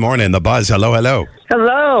 good morning. The Buzz. Hello. Hello.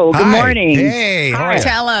 Good morning. Hey. How are you?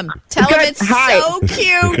 Tell him it's so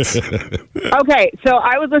cute. Okay, so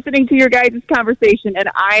I was listening to your guys' conversation,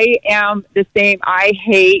 and I am the same. I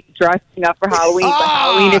hate dressing up for Halloween, but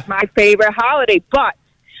Halloween is my favorite holiday. But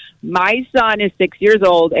my son is 6 years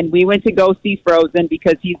old, and we went to go see Frozen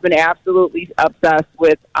because he's been absolutely obsessed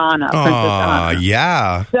with Anna, Princess Anna.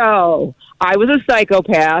 Yeah. So I was a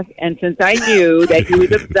psychopath, and since I knew that he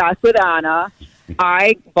was obsessed with Anna,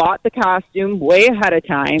 I bought the costume way ahead of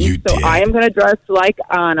time. I am going to dress like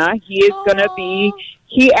Anna. He is going to be...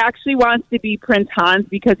 He actually wants to be Prince Hans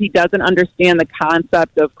because he doesn't understand the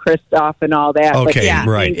concept of Kristoff and all that. Okay,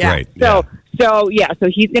 right. So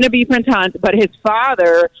he's going to be Prince Hans, but his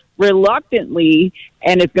father reluctantly,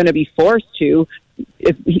 and is going to be forced to,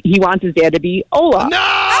 if he wants his dad to be Olaf. No!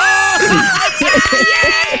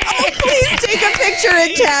 Please take a picture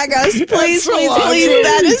and tag us. Please.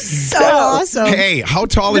 That is so awesome. Hey, how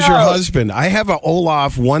tall is your husband? I have an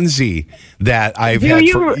Olaf onesie that I've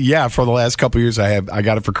had for the last couple of years. I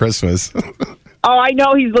got it for Christmas. Oh, I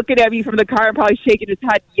know he's looking at me from the car and probably shaking his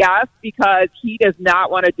head yes, because he does not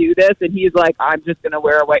want to do this. And he's like, I'm just going to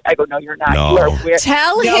wear a white. I go, no, you're not. No. You are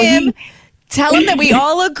Tell him Tell him that we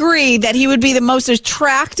all agree that he would be the most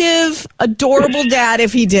attractive, adorable dad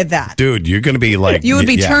if he did that. Dude, you're going to be like... You would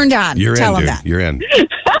be turned on. You're Tell in, him dude. that. You're in.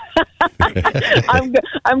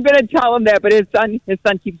 I'm going to tell him that, but his son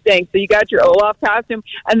keeps saying, so you got your Olaf costume?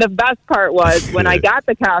 And the best part was when I got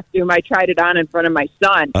the costume, I tried it on in front of my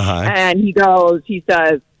son. And he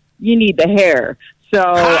says, you need the hair. So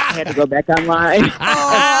I had to go back online.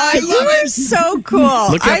 Oh, you are so cool.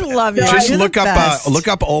 I love you. Just You're look the up best. look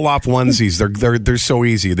up Olaf onesies. They're so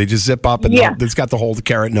easy. They just zip up and it's got the whole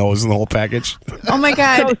carrot nose and the whole package. Oh my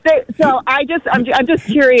God. So I'm just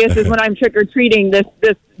curious is when I'm trick or treating this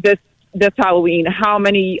Halloween, how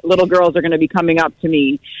many little girls are going to be coming up to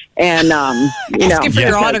me and asking for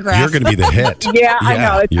your autograph? You're going to be the hit. Yeah, I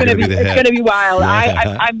know it's going to be wild.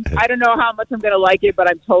 Yeah. I don't know how much I'm going to like it, but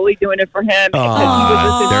I'm totally doing it for him.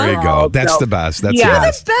 There you go. That's the best. That's You're the the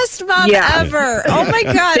best. best mom ever. Oh my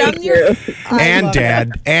God. Thank you. And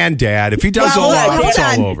dad. If he does Olaf, it's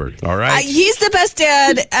all over. All right. He's the best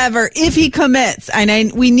dad ever if he commits.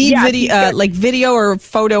 And we need video or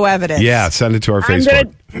photo evidence. Yeah, send it to our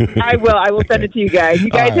Facebook. I will send it to you guys. You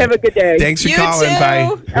guys have a good day. Thanks for calling. Too. Bye.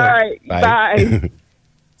 All right. Bye.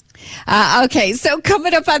 Okay, so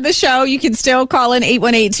coming up on the show, you can still call in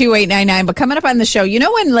 818-2899. But coming up on the show, you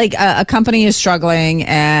know when a company is struggling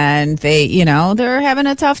and they're having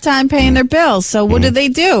a tough time paying their bills. So what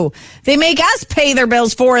do? They make us pay their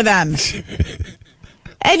bills for them.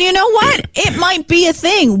 And you know what? It might be a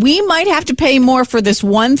thing. We might have to pay more for this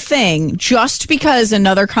one thing just because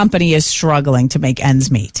another company is struggling to make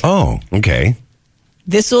ends meet. Oh, okay.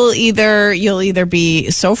 You'll either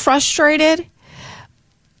be so frustrated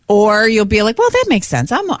or you'll be like, well, that makes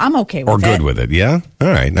sense. I'm okay with it. Or good with it, yeah? All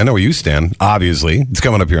right. I know where you stand, obviously. It's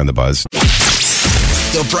coming up here on The Buzz.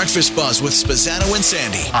 The Breakfast Buzz with Spezzano and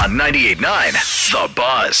Sandy on 98.9 The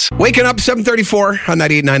Buzz. Waking up 7:34 on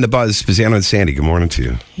 98.9 The Buzz. Spezzano and Sandy, good morning to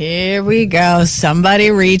you. Here we go.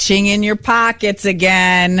 Somebody reaching in your pockets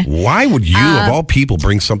again. Why would you, of all people,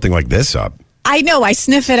 bring something like this up? I know. I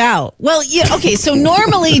sniff it out. Well, yeah. Okay. So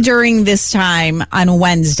normally during this time on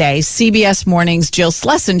Wednesday, CBS Mornings, Jill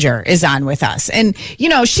Schlesinger is on with us. And,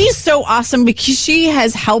 she's so awesome because she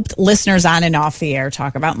has helped listeners on and off the air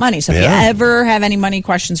talk about money. So if you ever have any money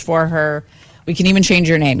questions for her, we can even change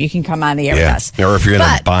your name. You can come on the air with us. Or if you're in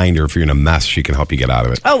a bind or if you're in a mess, she can help you get out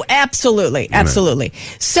of it. Oh, absolutely. Absolutely.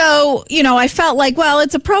 So, I felt like, well,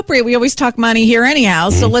 it's appropriate. We always talk money here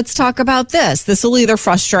anyhow. So let's talk about this. This will either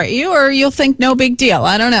frustrate you or you'll think no big deal.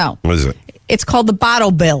 I don't know. What is it? It's called the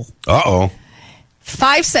bottle bill. Uh-oh.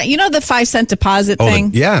 5 cent. You know the 5 cent deposit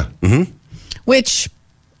thing? Yeah. Mm-hmm. Which,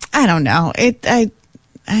 I don't know.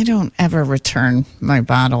 I don't ever return my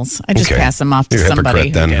bottles. I just pass them off to somebody.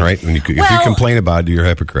 You're a hypocrite then, right? If you complain about it, you're a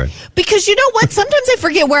hypocrite. Because you know what? Sometimes I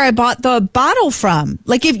forget where I bought the bottle from.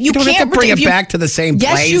 Like if you don't can't have to bring it back to the same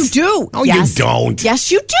place. Yes, you do. No, you don't.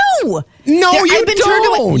 Yes, you do. No, I've been turned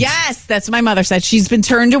away. don't. Yes, that's what my mother said. She's been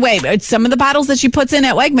turned away. Some of the bottles that she puts in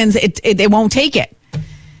at Wegmans, they won't take it.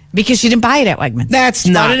 Because she didn't buy it at Wegmans. That's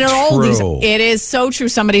not true. It is so true.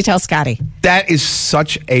 Somebody tell Scotty. That is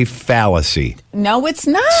such a fallacy. No, it's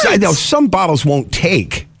not. No, some bottles won't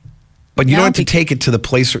take, but you don't have to take it to the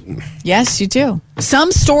place. Yes, you do.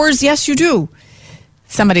 Some stores, yes, you do.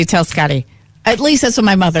 Somebody tell Scotty. At least that's what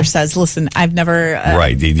my mother says. Listen, I've never...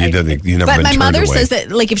 right, you never been turned away. But my mother says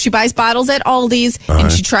that, like, if she buys bottles at Aldi's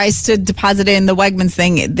and she tries to deposit it in the Wegmans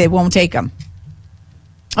thing, they won't take them.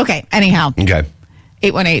 Okay, anyhow. Okay.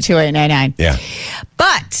 818-2899. Yeah.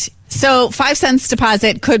 But, so 5 cents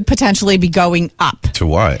deposit could potentially be going up. To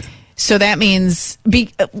what? So that means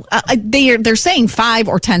they're saying 5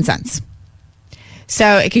 or 10 cents.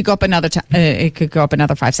 So it could go up another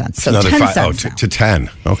 5 cents. So another 10 5 cents to 10.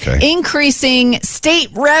 Okay. Increasing state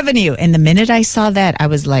revenue. And the minute I saw that, I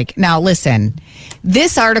was like, now listen,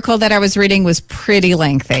 this article that I was reading was pretty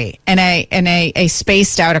lengthy. And I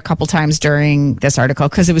spaced out a couple times during this article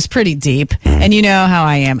because it was pretty deep. And you know how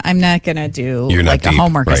I am. I'm not going to do like a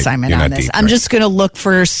homework assignment on this. I'm just going to look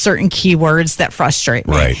for certain keywords that frustrate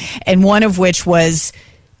me. Right. And one of which was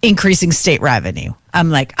increasing state revenue. I'm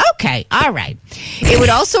like, okay, all right. It would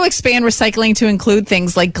also expand recycling to include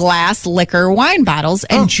things like glass, liquor, wine bottles,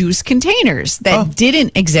 and juice containers that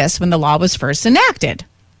didn't exist when the law was first enacted.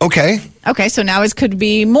 Okay. Okay, so now it could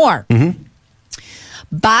be more. Mm-hmm.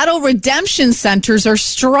 Bottle redemption centers are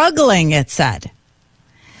struggling, it said.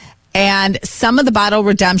 And some of the bottle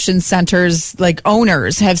redemption centers, like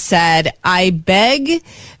owners, have said, I beg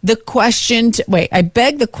the question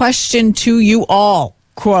to you all.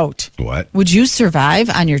 Quote, what? Would you survive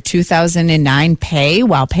on your 2009 pay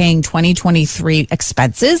while paying 2023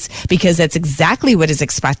 expenses? Because that's exactly what is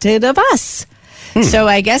expected of us. So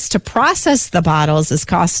I guess to process the bottles is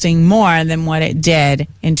costing more than what it did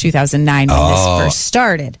in 2009 when this first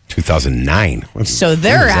started. 2009. So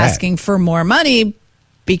they're asking for more money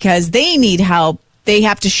because they need help. They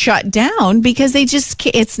have to shut down because they just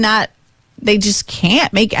can't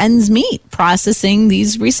make ends meet processing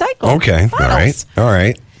these recycled Okay. bottles. All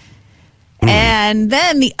right. And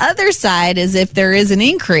then the other side is if there is an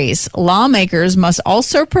increase, lawmakers must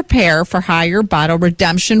also prepare for higher bottle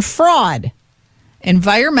redemption fraud.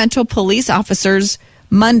 Environmental police officers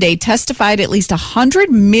Monday testified at least $100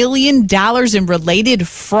 million in related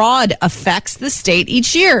fraud affects the state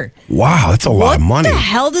each year. Wow, that's a lot of money. What the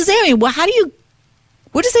hell does that mean? Well,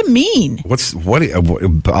 what does it mean?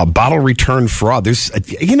 Bottle return fraud? There's,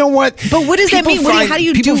 you know what? But what does that mean? How do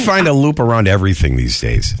you people find a loop around everything these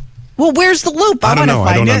days? Well, where's the loop? I don't know.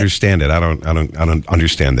 I don't understand it. I don't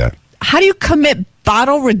understand that. How do you commit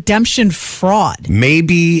bottle redemption fraud?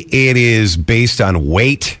 Maybe it is based on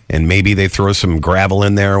weight, and maybe they throw some gravel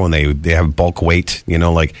in there when they have bulk weight. You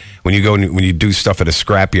know, like when you do stuff at a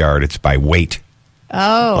scrapyard, it's by weight.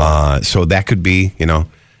 Oh. So that could be, I know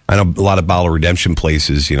a lot of bottle redemption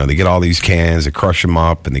places, they get all these cans, they crush them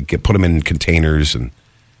up, and they put them in containers and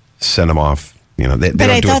send them off. But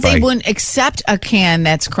I thought they wouldn't accept a can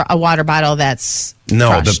that's a water bottle that's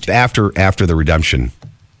crushed. After the redemption.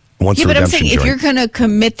 Once the but I'm redemption saying if you're going to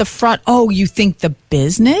commit the fraud, you think the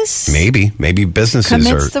business? Maybe businesses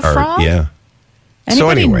commits the fraud? Yeah.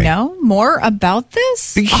 Anybody know more about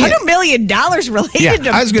this? $100 million related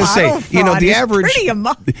to I was going to say, fraud the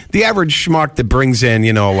average schmuck that brings in,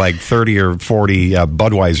 like 30 or 40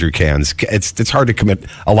 Budweiser cans, it's hard to commit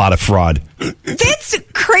a lot of fraud. That's a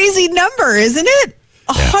crazy number, isn't it?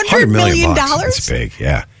 $100 million? It's big,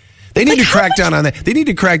 yeah. They need to crack down on that. They need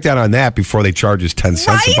to crack down on that before they charge us 10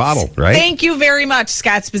 cents a bottle, right? Thank you very much,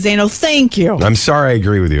 Scott Spezzano. Thank you. I'm sorry I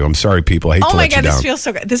agree with you. I'm sorry, people. I hate to let you down. This feels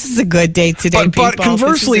so good. This is a good day today, but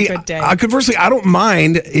conversely, I don't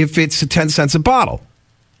mind if it's 10 cents a bottle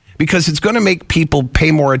because it's going to make people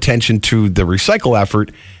pay more attention to the recycle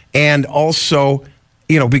effort and also,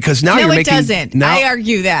 because now you're making... No, it doesn't. I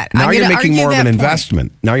argue that. Now you're making more of an point.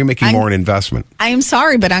 investment. Now you're making more of an investment. I am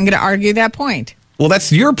sorry, but I'm going to argue that point. Well,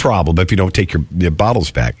 that's your problem if you don't take your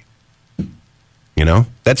bottles back.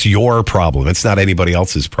 That's your problem. It's not anybody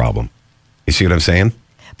else's problem. You see what I'm saying?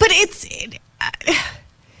 But it's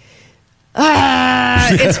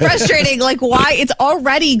frustrating. Like, why? It's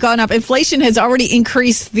already gone up. Inflation has already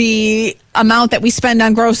increased the amount that we spend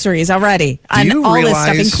on groceries already. On all this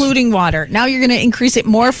stuff, including water. Now you're going to increase it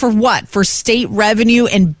more for what? For state revenue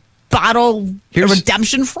and bottle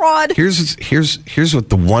redemption fraud? Here's what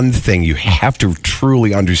the one thing you have to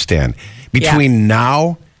truly understand. Between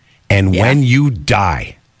now and when you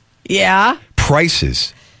die,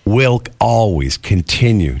 prices will always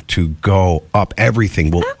continue to go up. Everything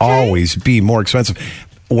will always be more expensive.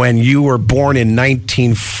 When you were born in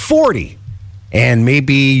 1940 and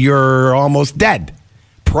maybe you're almost dead,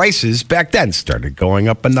 prices back then started going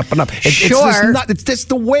up and up and up. It's just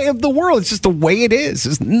the way of the world. It's just the way it is.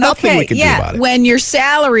 There's nothing we can do about it. When your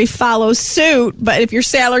salary follows suit, but if your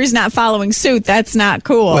salary's not following suit, that's not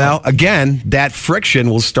cool. Well, again, that friction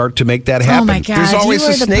will start to make that happen. Oh my God, there's always you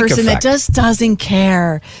are a snake the person effect. that just doesn't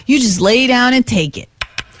care. You just lay down and take it.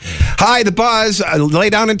 Hi, the Buzz. Lay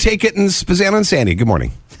down and take it, and Spezzano and Sandy. Good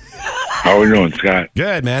morning. How are we doing, Scott?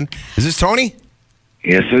 Good, man. Is this Tony?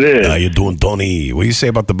 Yes, it is. How you doing, Tony? What do you say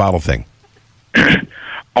about the bottle thing?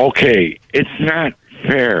 Okay, it's not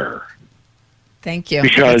fair. Thank you.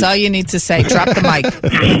 That's all you need to say. Drop the mic.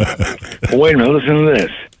 Wait a minute. Listen to this.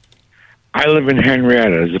 I live in Henrietta.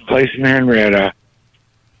 There's a place in Henrietta.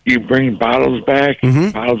 You bring bottles back,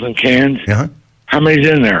 bottles and cans. How many's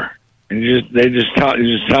in there? And you just tell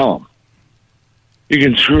them. You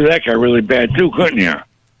can screw that guy really bad too, couldn't you?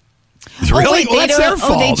 Really? Well, that's their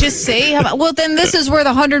fault. They just say, well, then this is where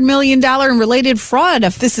the $100 million in related fraud,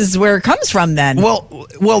 if this is where it comes from, then. Well,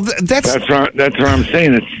 that's what I'm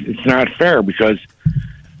saying. It's not fair because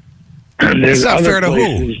it's not fair to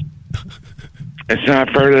who? It's not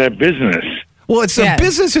fair to that business. Well, it's the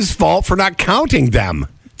business's fault for not counting them.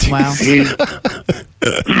 Wow. Isn't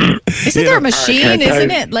there a machine,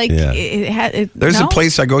 isn't it? Like, there's a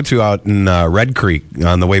place I go to out in Red Creek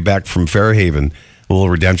on the way back from Fairhaven. Little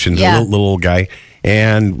redemption, little guy,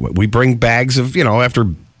 and we bring bags of after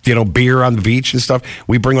beer on the beach and stuff.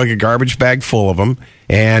 We bring like a garbage bag full of them,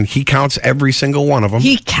 and he counts every single one of them.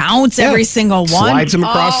 He counts every single one. Slides them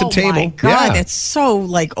across the table. Oh my God, that's so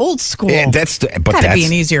like old school. Yeah, that's gotta be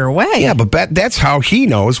an easier way. Yeah, but that's how he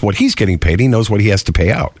knows what he's getting paid. He knows what he has to pay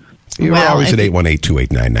out. You're always at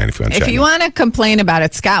 818-2899 if you want to check. If you want to complain about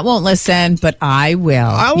it, Scott won't listen, but I will.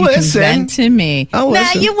 I'll you listen. Can vent to me.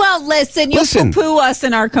 Listen. You won't listen. You poo-poo us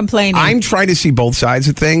in our complaining. I'm trying to see both sides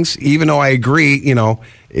of things, even though I agree,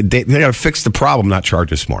 they got to fix the problem, not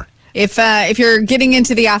charge us more. If you're getting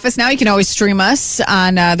into the office now, you can always stream us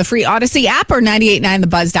on the free Odyssey app or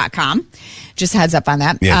 989thebuzz.com. Just heads up on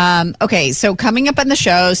that. Yeah. Okay, so coming up on the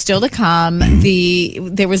show, still to come,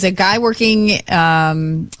 there was a guy working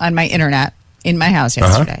on my internet in my house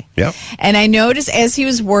yesterday. Yep. And I noticed as he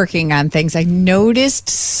was working on things, I noticed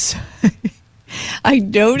something.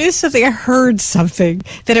 I heard something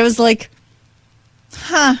that I was like,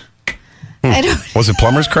 huh. Was it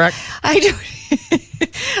plumber's crack? I don't.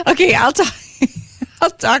 Okay, I'll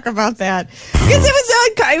talk about that because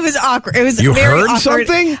it was awkward. It was you very heard awkward.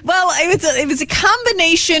 Something? Well, it was a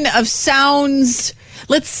combination of sounds.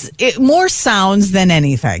 More sounds than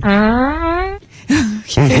anything.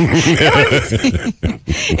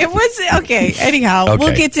 It was okay. Anyhow,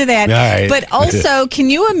 we'll get to that. Right. But also, can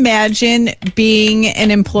you imagine being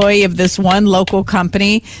an employee of this one local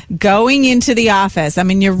company, going into the office? I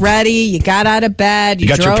mean, you're ready. You got out of bed. You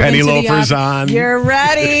got your penny loafers on. You're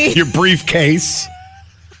ready. Your briefcase.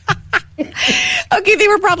 Okay, they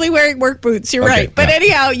were probably wearing work boots. You're right. But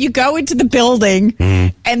anyhow, you go into the building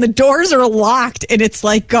and the doors are locked and it's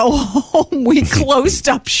like, go home. We closed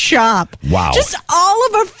up shop. Wow. Just all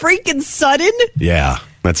of a freaking sudden. Yeah,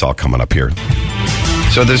 that's all coming up here.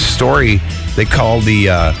 So this story, they call the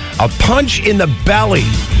a punch in the belly.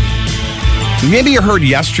 Maybe you heard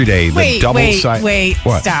yesterday the double side. Wait,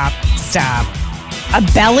 what? Stop. A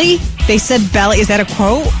belly? They said belly. Is that a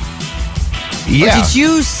quote? Yeah. Or did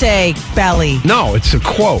you say belly? No, it's a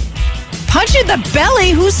quote. Punch in the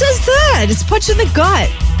belly? Who says that? It's punch in the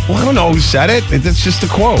gut. Well, I don't know who said it. It's just a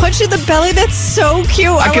quote. Punch in the belly? That's so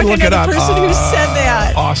cute. I can look it up. The person who said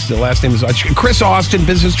that. Austin. Last name is Chris Austin,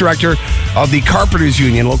 business director of the Carpenters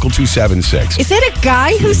Union, Local 276. Is that a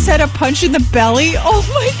guy who said a punch in the belly? Oh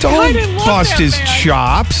my God! I love bust that his man.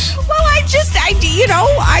 chops. Well,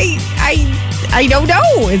 I don't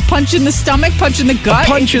know. Punch in the stomach, punch in the gut. A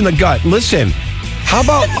punch in the gut. Listen, how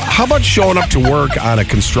about showing up to work on a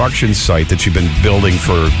construction site that you've been building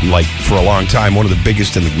for a long time, one of the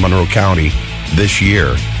biggest in Monroe County this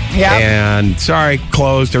year. Yeah. And sorry,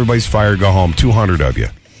 closed. Everybody's fired. Go home. 200 of you.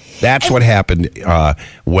 That's what happened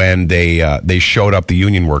when they showed up. The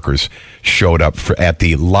union workers showed up at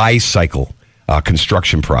the Li-Cycle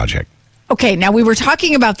construction project. Okay, now we were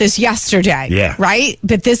talking about this yesterday, right?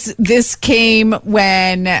 But this came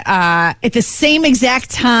when at the same exact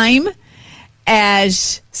time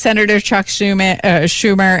as Senator Chuck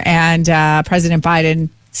Schumer and President Biden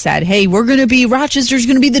said, hey, Rochester's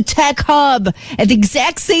going to be the tech hub at the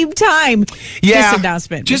exact same time. Yeah. This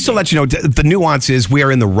announcement. Just to let you know, the nuance is we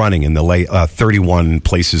are in the running in the 31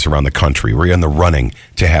 places around the country. We're in the running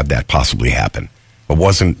to have that possibly happen. It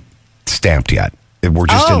wasn't stamped yet. We're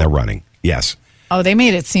just in the running. Yes. Oh, they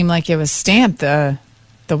made it seem like it was stamped the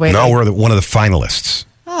way. No, we're one of the finalists.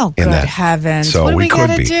 Oh, good heavens! So what do we could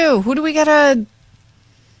gotta do? Who do we gotta?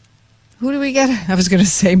 I was going to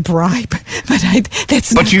say bribe, but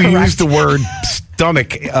that's not But you correct. used the word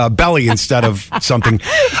stomach, belly instead of something.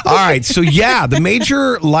 All right, so the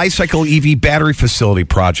major Li-Cycle EV battery facility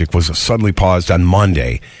project was suddenly paused on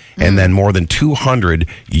Monday, and then more than 200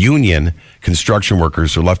 union construction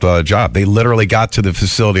workers are left without a job. They literally got to the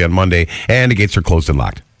facility on Monday, and the gates are closed and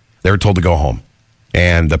locked. They were told to go home,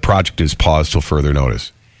 and the project is paused till further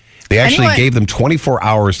notice. They actually gave them 24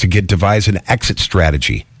 hours to devise an exit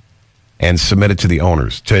strategy and submit it to the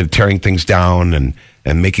owners, to tearing things down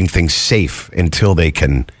and making things safe until they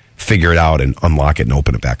can figure it out and unlock it and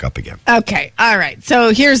open it back up again. Okay, all right.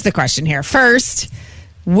 So here's the question here. First,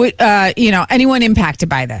 would anyone impacted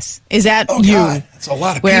by this? Is that you? God, that's a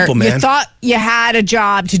lot of where people, man. You thought you had a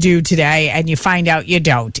job to do today, and you find out you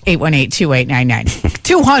don't. 818-2899.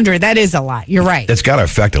 200. That is a lot. You're right. That's got to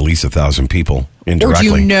affect at least 1,000 people indirectly.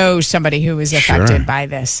 Or do you know somebody who was affected by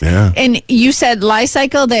this? Yeah. And you said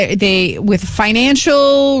Li-Cycle, they with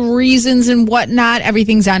financial reasons and whatnot,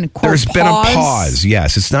 everything's on quote, There's been a pause.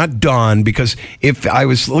 Yes, it's not done because if I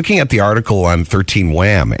was looking at the article on 13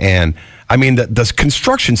 Wham, and I mean the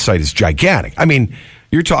construction site is gigantic. I mean,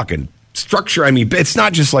 you're talking structure. I mean, it's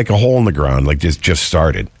not just like a hole in the ground like this just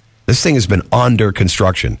started. This thing has been under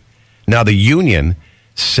construction. Now the union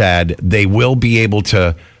said they will be able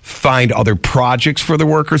to find other projects for the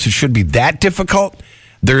workers. It shouldn't be that difficult.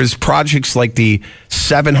 There's projects like the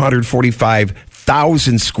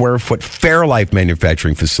 745,000 square foot Fairlife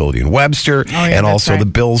manufacturing facility in Webster, and also the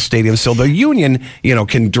Bills Stadium. So the union,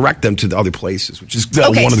 can direct them to the other places, which is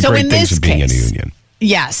one of the great things of being in a union.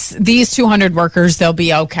 Yes, these 200 workers, they'll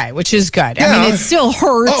be okay, which is good. Yeah. I mean, it still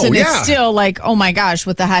hurts, Oh, and yeah. it's still like, oh my gosh,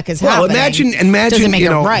 what the heck is Well, happening? imagine, Doesn't make it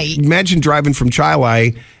right. imagine driving from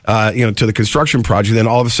Chilai, to the construction project, then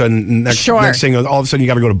all of a sudden, next thing, all of a sudden, you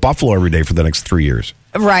got to go to Buffalo every day for the next 3 years.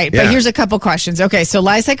 Right, Yeah. but here's a couple questions. Okay, so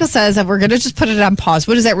Life Cycle says that we're going to just put it on pause.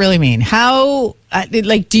 What does that really mean? How,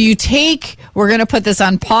 do you take, we're going to put this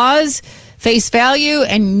on pause, face value,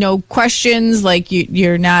 and no questions, like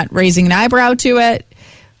you're not raising an eyebrow to it?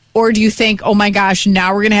 Or do you think, oh my gosh,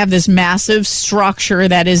 now we're going to have this massive structure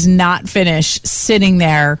that is not finished sitting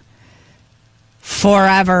there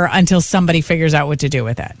forever until somebody figures out what to do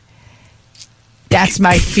with it? That's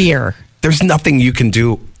my fear. There's nothing you can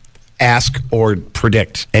do, ask, or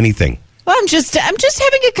predict anything. Well, I'm just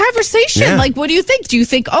having a conversation. Yeah. Like, what do you think? Do you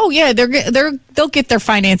think, oh yeah, they'll get their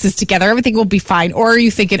finances together, everything will be fine? Or are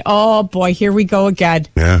you thinking, oh boy, here we go again?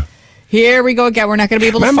 Yeah. Here we go again. We're not going to be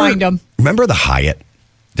able to find them. Remember the Hyatt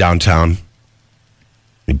downtown?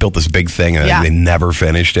 They built this big thing and Yeah. they never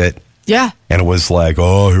finished it. Yeah. And it was like,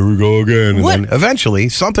 oh, here we go again. And What? then eventually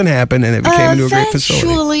something happened and it became into a great facility.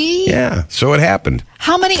 Eventually? Yeah. So it happened.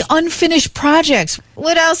 How many unfinished projects?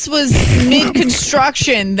 What else was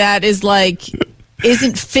mid-construction that is like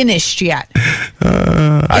isn't finished yet?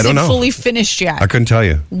 I don't know. Isn't fully finished yet? I couldn't tell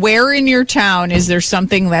you. Where in your town is there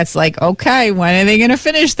something that's like, okay, when are they going to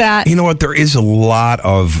finish that? You know what? There is a lot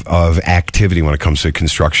of activity when it comes to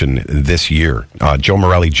construction this year. Joe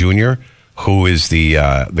Morelli Jr., who is the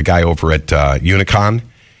guy over at Unicon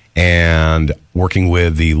and working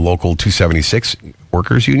with the local 276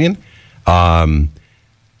 workers union,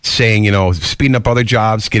 saying, speeding up other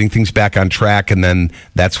jobs, getting things back on track, and then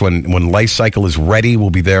that's when Life Cycle is ready, we'll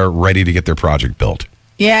be there ready to get their project built.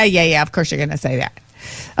 Yeah. Of course you're going to say that.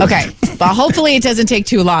 Okay. Well, hopefully it doesn't take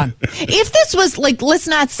too long. If this was like, let's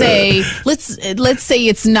say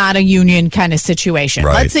it's not a union kind of situation.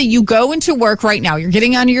 Right. Let's say you go into work right now. You're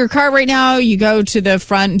getting out of your car right now. You go to the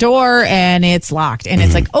front door and it's locked. And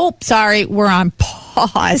it's like, oh, sorry, we're on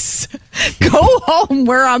pause. Go home.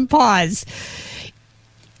 We're on pause.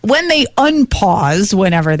 When they unpause,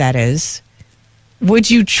 whenever that is, would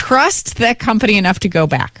you trust that company enough to go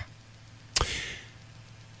back?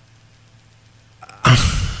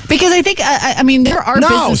 Because I think, there are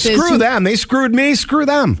businesses. No, screw them. They screwed me. Screw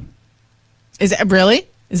them. Is it really?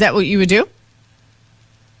 Is that what you would do?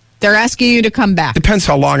 They're asking you to come back. Depends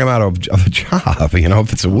how long I'm out of a job.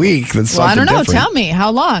 If it's a week, that's something I don't know. different. Tell me,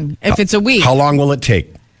 how long? If it's a week. How long will it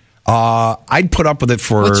take? I'd put up with it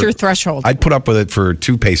for... What's your threshold? I'd put up with it for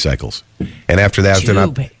 2 pay cycles. And after that,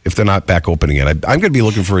 if they're not back open again, I'm going to be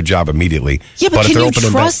looking for a job immediately. Yeah, but if can they're you open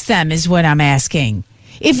trust them is what I'm asking.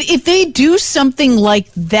 If they do something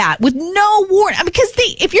like that with no warning, because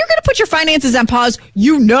if you're going to put your finances on pause,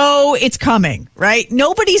 it's coming, right?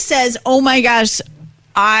 Nobody says, oh my gosh,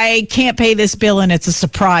 I can't pay this bill and it's a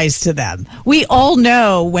surprise to them. We all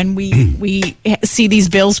know when we see these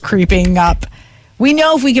bills creeping up, we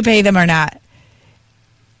know if we can pay them or not.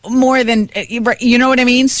 More than, you know what I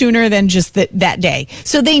mean? Sooner than just that day.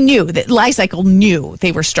 So they knew that Life Cycle knew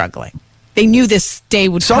they were struggling. They knew this day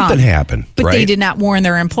would come. Something happened, but right? they did not warn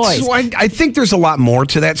their employees. So I think there's a lot more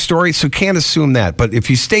to that story, so can't assume that. But if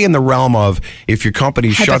you stay in the realm of if your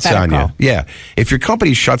company shuts on you, if your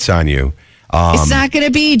company shuts on you, it's not going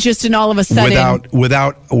to be just an all of a sudden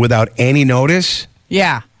without any notice.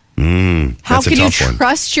 Yeah. That's How can a you tough one.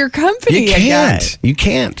 trust your company? You can't. You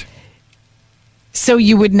can't. So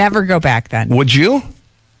you would never go back then? Would you?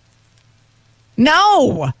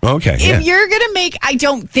 No. Okay. If you're going to make, I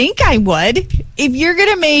don't think I would. If you're going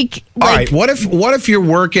to make, all right. What if you're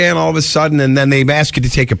working all of a sudden and then they ask you to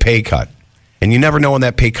take a pay cut, and you never know when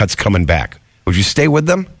that pay cut's coming back? Would you stay with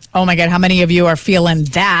them? Oh my God! How many of you are feeling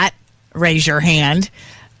that? Raise your hand.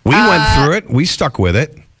 We went through it. We stuck with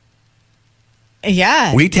it.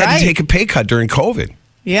 Yeah. We had to take a pay cut during COVID.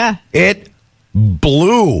 Yeah. It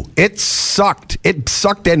blew. It sucked. It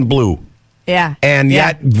sucked and blew. Yeah. And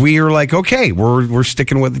yet we were like, okay, we're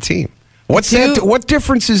sticking with the team. What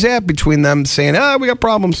difference is that between them saying, we got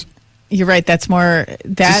problems? You're right. That's more,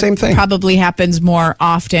 that same thing. Probably happens more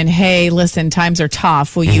often. Hey, listen, times are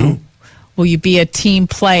tough. Will you be a team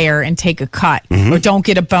player and take a cut, or don't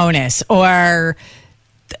get a bonus, or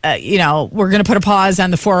we're going to put a pause on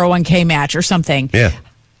the 401k match or something? Yeah.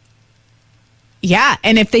 Yeah.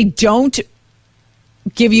 And if they don't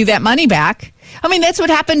give you that money back, that's what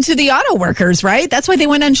happened to the auto workers, right? That's why they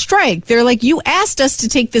went on strike. They're like, you asked us to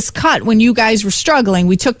take this cut when you guys were struggling.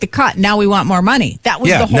 We took the cut. Now we want more money. That was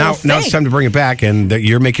the whole thing. Now it's time to bring it back, and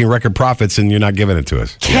you're making record profits, and you're not giving it to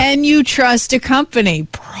us. Can you trust a company?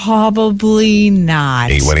 Probably not.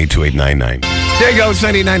 818-2899. There you go. It's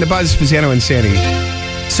 99 to Buzz, Spezzano and Sandy.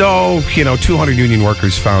 So, 200 union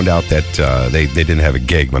workers found out that they didn't have a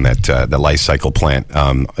gig when the life cycle plant,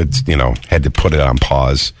 had to put it on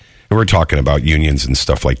pause. And we're talking about unions and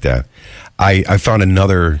stuff like that. I found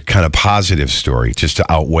another kind of positive story just to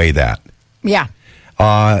outweigh that. Yeah.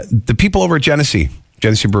 The people over at Genesee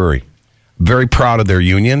Brewery, very proud of their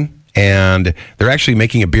union, and they're actually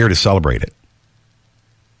making a beer to celebrate it.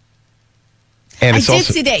 And I did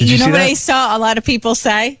see that. You know what I saw a lot of people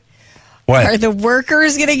say? What? Are the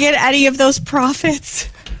workers going to get any of those profits?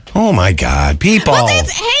 Oh, my God. People. Well,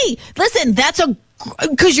 hey, listen,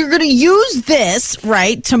 because you're going to use this,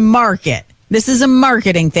 right, to market. This is a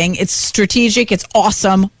marketing thing. It's strategic. It's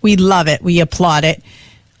awesome. We love it. We applaud it.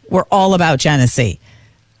 We're all about Genesee.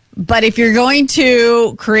 But if you're going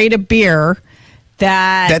to create a beer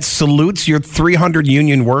that salutes your 300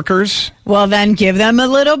 union workers, well, then give them a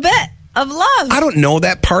little bit of love. I don't know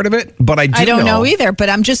that part of it, but I don't know either. But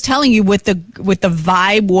I'm just telling you what the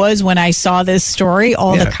vibe was when I saw this story.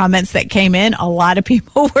 All the comments that came in, a lot of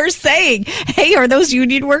people were saying, "Hey, are those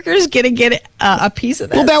union workers going to get a piece of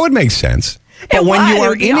that?" Well, that would make sense. But when you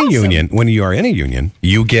are in a union,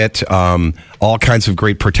 you get all kinds of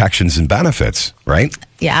great protections and benefits, right?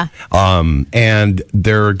 Yeah. And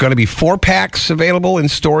there are going to be 4-packs available in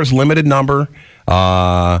stores, limited number.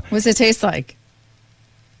 What does it taste like?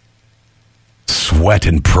 Sweat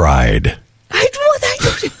and pride.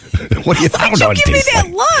 What do you? I don't know what it tastes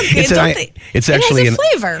like. It's actually a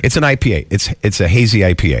flavor. It's an IPA. It's a hazy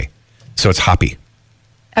IPA, so it's hoppy.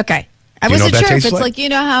 Okay. I wasn't sure if it's like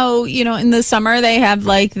how in the summer they have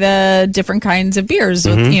like the different kinds of beers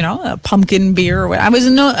with a pumpkin beer. I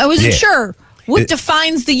wasn't sure what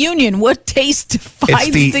defines the union. What taste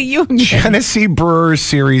defines the union? Genesee Brewers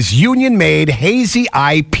Series Union Made Hazy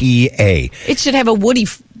IPA. It should have a woody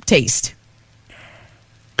taste.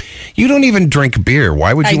 You don't even drink beer.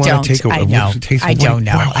 Why would you want to take a? I know. I don't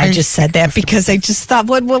know. I just said that because I just thought,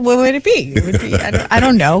 what would it be? It would be. I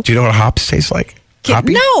don't know. Do you know what hops taste like?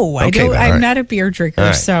 Hoppy? No, I don't. I'm not a beer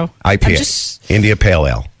drinker, so IPA. India Pale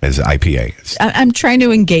Ale is IPA. I'm trying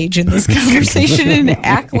to engage in this conversation and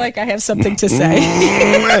act like I have something to say.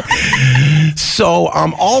 So,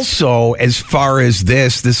 also as far as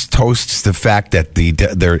this toasts the fact that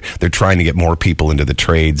they're trying to get more people into the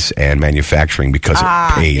trades and manufacturing because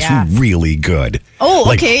it pays really good. Oh,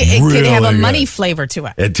 like, okay. It really could have a money good. Flavor to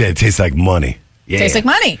it. It tastes like money. Yeah. Tastes like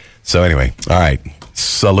money. So anyway, all right.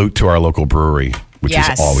 Salute to our local brewery, which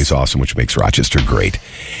is always awesome, which makes Rochester great.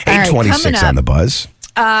 8:26 on the buzz.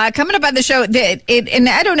 Coming up on the show, and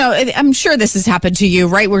I don't know, I'm sure this has happened to you,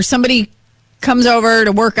 right? Where somebody comes over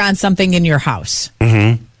to work on something in your house.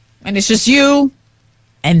 Mm-hmm. And it's just you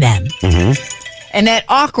and them. Mm-hmm. And that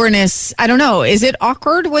awkwardness, I don't know, is it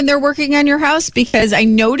awkward when they're working on your house? Because I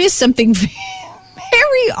noticed something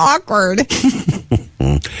very awkward.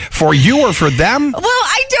 For you or for them? Well,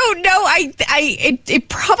 I don't know. It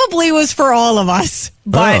probably was for all of us.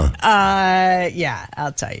 But, yeah,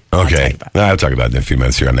 I'll tell you. Okay. I'll talk about it in a few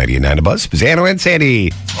minutes here on 98.9 The Buzz. Spezzano and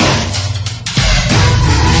Sandy.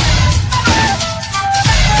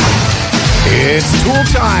 It's tool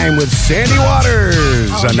time with Sandy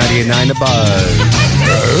Waters on 98.9 The Buzz.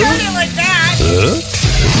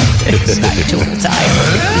 It's not tool time.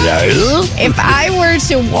 If I were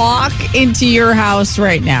to walk into your house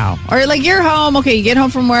right now, or like you're home, okay, you get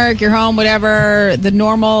home from work, you're home, whatever, the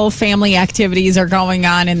normal family activities are going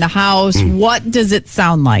on in the house, what does it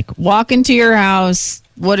sound like? Walk into your house,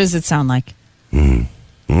 what does it sound like? What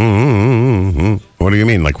do you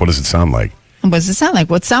mean? Like, what does it sound like? What does it sound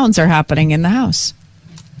like? What sounds are happening in the house?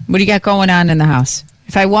 What do you got going on in the house?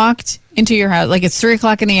 If I walked into your house, like it's 3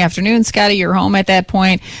 o'clock in the afternoon, Scotty, you're home at that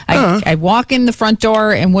point. I walk in the front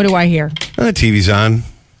door, and what do I hear? TV's on.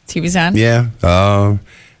 TV's on? Yeah.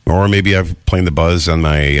 Or maybe I'm playing the Buzz on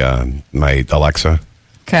my my Alexa.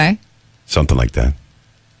 Okay. Something like that.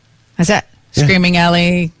 Is that Screaming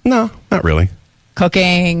Ellie? No, not really.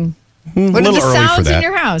 Cooking? What are the sounds in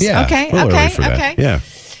your house? Yeah, okay. Yeah.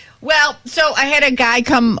 Well, so I had a guy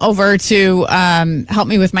come over to help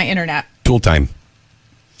me with my internet. Tool time.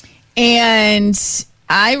 And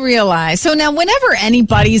I realized, so now whenever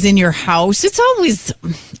anybody's in your house, it's always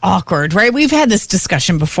awkward, right? We've had this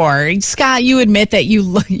discussion before. Scott, you admit that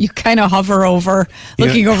you kind of hover over,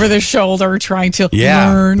 looking over their shoulder, trying to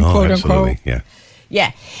learn, quote unquote. Yeah.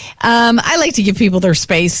 Yeah. I like to give people their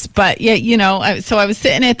space, but yeah, so I was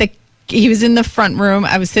sitting he was in the front room.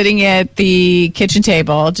 I was sitting at the kitchen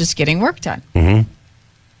table, just getting work done. Mm-hmm.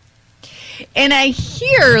 And I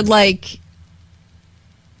hear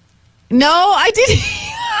no, I didn't.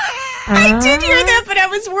 I did hear that, but I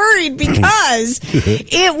was worried because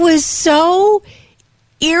it was so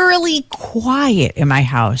eerily quiet in my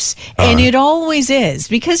house. And it always is.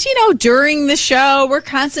 Because, during the show, we're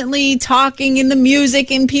constantly talking in the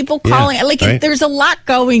music and people calling. There's a lot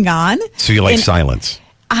going on. So you like silence?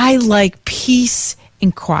 I like peace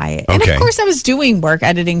and quiet. Okay. And of course, I was doing work,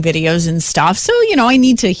 editing videos and stuff. So, I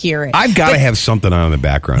need to hear it. I've got to have something on in the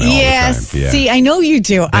background all the time. Yeah. See, I know you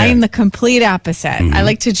do. Yeah. I am the complete opposite. Mm-hmm. I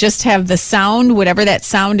like to just have the sound, whatever that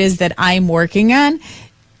sound is that I'm working on.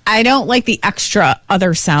 I don't like the extra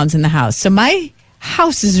other sounds in the house. So my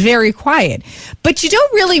house is very quiet. But you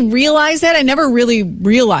don't really realize that. I never really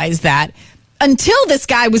realized that until this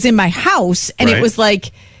guy was in my house. And it was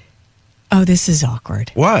like, oh, this is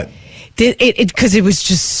awkward. What? Because it was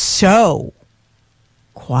just so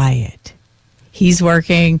quiet. He's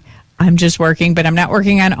working. I'm just working, but I'm not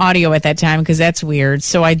working on audio at that time because that's weird.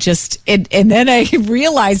 So I and then I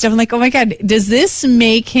realized, I'm like, oh my God, does this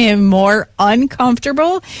make him more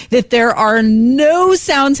uncomfortable that there are no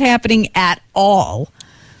sounds happening at all?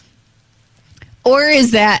 Or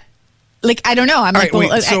is that, I don't know. I'm all like, right,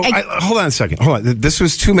 wait, hold on a second. Hold on. This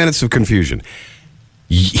was 2 minutes of confusion.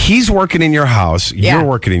 He's working in your house. You're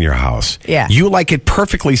working in your house. Yeah. You like it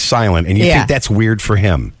perfectly silent, and you think that's weird for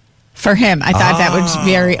him. For him, I thought that was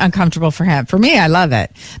very uncomfortable for him. For me, I love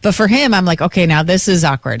it. But for him, I'm like, okay, now this is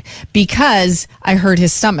awkward because I heard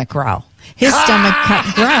his stomach growl. His stomach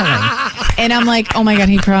kept growling. And I'm like, oh my God,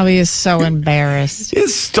 he probably is so embarrassed.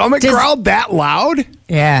 His stomach growled that loud?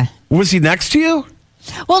 Yeah. Was he next to you?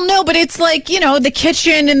 Well, no, but it's like, the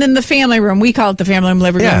kitchen and then the family room. We call it the family room,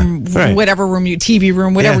 living room, whatever room, TV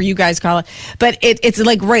room, whatever you guys call it. But it's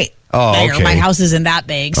like right there. Okay. My house isn't that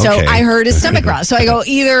big. So I heard his stomach growl. So I go,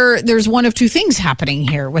 either there's one of two things happening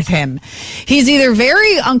here with him. He's either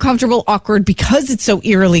very uncomfortable, awkward because it's so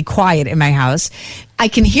eerily quiet in my house. I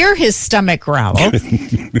can hear his stomach growl.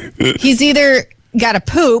 He's either got to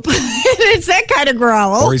poop. It's that kind of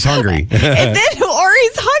growl. Or he's hungry. Or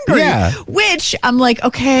he's hungry. Yeah. Which I'm like,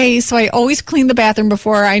 okay, so I always clean the bathroom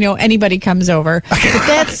before I know anybody comes over. But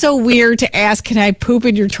that's so weird to ask, can I poop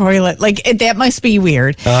in your toilet? That must be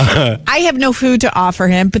weird. I have no food to offer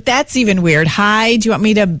him, but that's even weird. Hi, do you want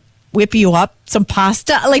me to whip you up some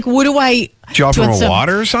pasta? What do I... Do you offer him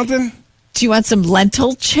water or something? Do you want some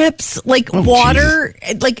lentil chips? Water?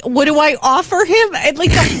 Geez. What do I offer him?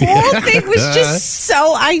 The whole thing was just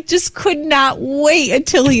so... I just could not wait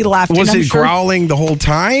until he left. Was he growling the whole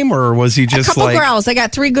time, or was he just a couple growls. I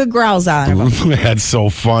got 3 good growls on him. That's so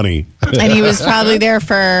funny. And he was probably there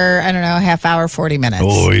for, I don't know, half hour, 40 minutes.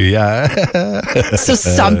 Oh, yeah. So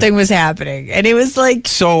something was happening. And it was like...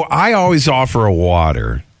 So I always offer a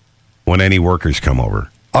water when any workers come over.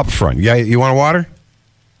 Up front. Yeah, you want a water?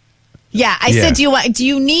 Yeah, I said, do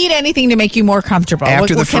you need anything to make you more comfortable?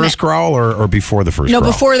 After the first growl or before the first growl? No,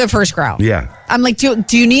 before the first growl. Yeah. I'm like, do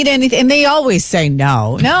you need anything? And they always say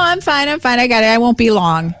no. No, I'm fine. I got it. I won't be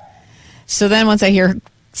long. So then once I hear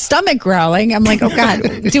stomach growling, I'm like, oh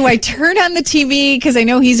God, do I turn on the TV? Because I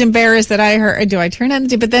know he's embarrassed that I heard. Do I turn on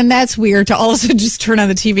the TV? But then that's weird to all of a sudden just turn on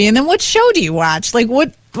the TV. And then what show do you watch?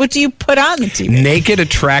 What do you put on the TV? Naked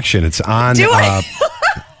Attraction. It's on... Do I?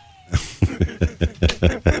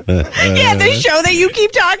 Yeah, the show that you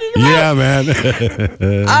keep talking about. Yeah,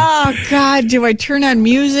 man. Oh God, do I turn on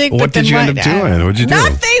music? What did you end up doing? What'd you do?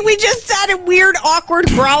 Nothing. We just sat in weird, awkward,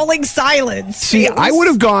 growling silence. See, I would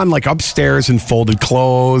have gone upstairs and folded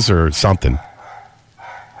clothes or something.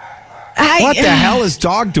 What the hell is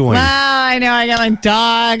dog doing? Well, I know. I got my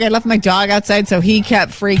dog. I left my dog outside, so he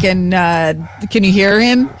kept freaking. Can you hear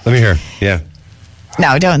him? Let me hear. Yeah.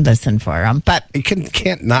 No, don't listen for him. But you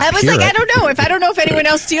can't not. I was hear like, it. I don't know if anyone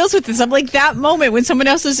else deals with this. I'm like, that moment when someone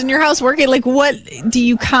else is in your house working, what do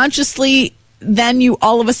you consciously? Then you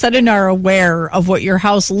all of a sudden are aware of what your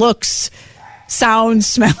house looks, sounds,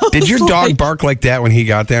 smells. Did your dog bark like that when he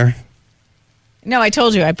got there? No, I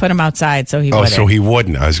told you I put him outside so he wouldn't. Oh, so he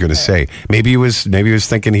wouldn't. I was going to say maybe he was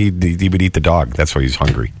thinking he would eat the dog. That's why he's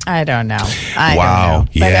hungry. I don't know. Wow.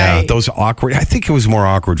 Don't know. Yeah, those awkward. I think it was more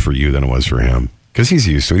awkward for you than it was for him. Because he's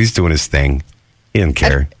used to it. He's doing his thing. He didn't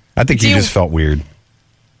care. I think he just felt weird.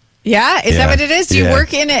 Yeah? Is that what it is? Do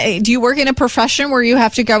you work in a profession where you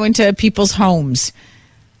have to go into people's homes?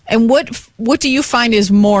 And what do you find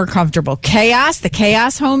is more comfortable? Chaos? The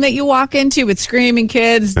chaos home that you walk into with screaming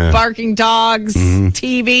kids, barking dogs,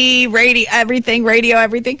 TV, radio,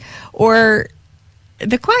 everything? Or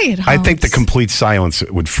the quiet homes? I think the complete silence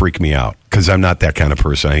would freak me out because I'm not that kind of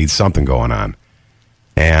person. I need something going on.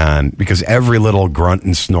 And because every little grunt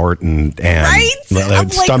and snort and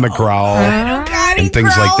stomach growl and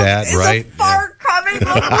things like that, right? A fart coming.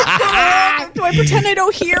 Do I pretend I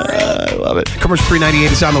don't hear it? I love it. Commercial Free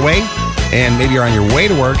 98 is on the way. and maybe you're on your way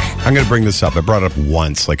to work. I'm going to bring this up. I brought it up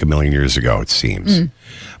once, like a million years ago, it seems.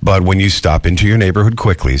 But when you stop into your neighborhood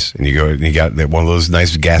Quicklies and you go and you got one of those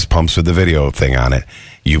nice gas pumps with the video thing on it,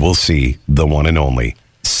 you will see the one and only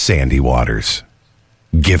Sandy Waters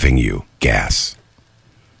giving you gas.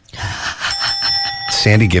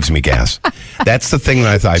 Sandy gives me gas. That's the thing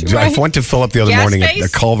that I thought. I went to fill up the other morning at the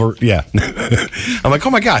Culver. Yeah. I'm like, oh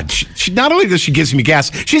my God. She not only does she give me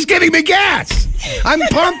gas, she's giving me gas. I'm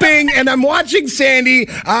pumping and I'm watching Sandy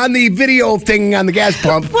on the video thing on the gas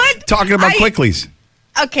pump talking about Quicklies.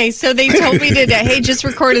 Okay, so they told me today, hey, just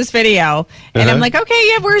record this video. And I'm like, okay,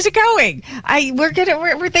 yeah, where's it going?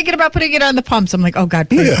 We're thinking about putting it on the pumps. I'm like, oh God,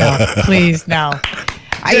 please no. Please no.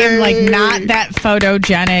 I am like not that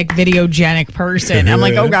photogenic, videogenic person. I'm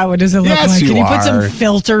like, oh God, what does it look like? Can you put some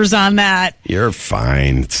filters on that? You're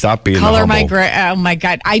fine. Stop being color humble. oh my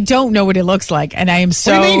God, I don't know what it looks like, and I am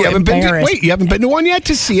so embarrassed. You haven't been to one yet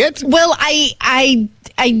to see it? Well, I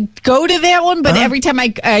go to that one, but every time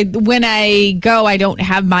when I go, I don't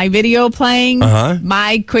have my video playing.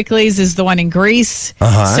 My Quicklies is the one in Greece,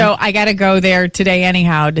 so I got to go there today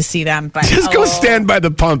anyhow to see them. But just go stand by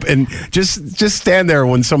the pump and just stand there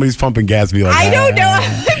when somebody's pumping gas. Be like, I don't know.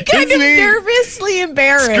 I'm kind of nervously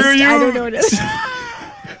embarrassed. Screw you. I don't know what it is.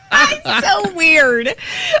 It's so weird.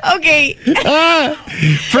 Okay.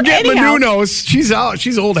 Forget Menounos. She's out.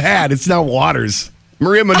 She's old hat. It's now Waters.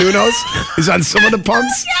 Maria Menounos is on some of the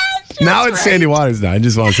pumps. Now it's Sandy Waters now. I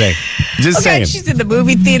just want to say. Just saying. She's in the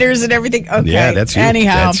movie theaters and everything. Okay. Yeah, that's you.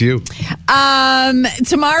 Anyhow. That's you.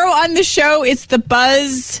 Tomorrow on the show, it's the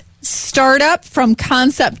Buzz startup from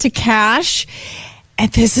concept to cash.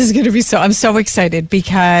 And this is going to be I'm so excited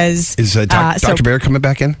because... Is Dr. Bear coming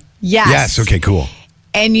back in? Yes. Yes. Okay, cool.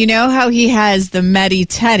 And you know how he has the Medi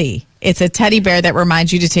Teddy? It's a teddy bear that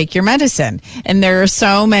reminds you to take your medicine. And there are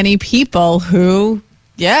so many people who...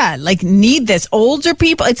 need this. Older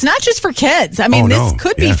people. It's not just for kids. I mean, this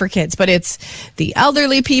could be for kids, but it's the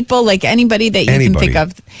elderly people, like anybody that you can think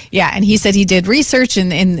of. Yeah, and he said he did research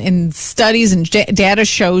and studies and data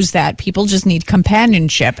shows that people just need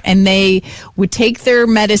companionship, and they would take their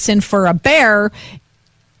medicine for a bear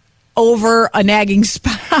over a nagging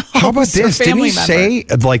spouse. How about this? Didn't he say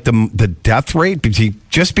like the death rate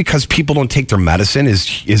just because people don't take their medicine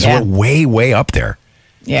is way, way up there?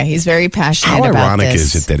 Yeah, he's very passionate about this. How ironic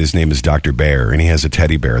is it that his name is Dr. Bear and he has a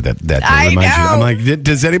teddy bear that reminds you? I'm like,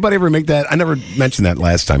 does anybody ever make that? I never mentioned that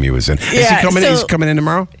last time he was in. Is he coming? He's coming in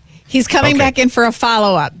tomorrow? He's coming back in for a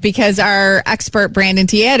follow-up because our expert, Brandon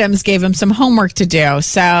T. Adams, gave him some homework to do.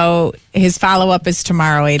 So his follow-up is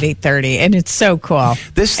tomorrow at 8:30, and it's so cool.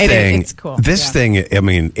 It's cool. This thing, I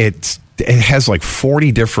mean, it has like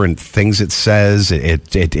 40 different things it says.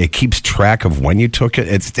 It keeps track of when you took it.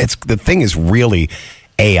 The thing is really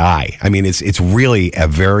AI. I mean, it's really a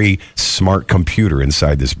very smart computer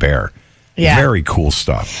inside this bear. Yeah. Very cool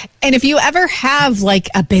stuff. And if you ever have like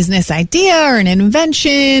a business idea or an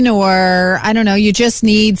invention or, I don't know, you just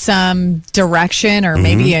need some direction or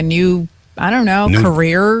maybe a new,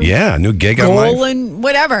 career. Yeah, new gig goal on life. And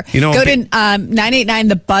whatever. Go to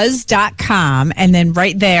 989thebuzz.com and then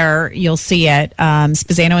right there you'll see it.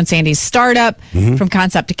 Spezzano and Sandy's startup from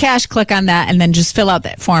concept to cash. Click on that and then just fill out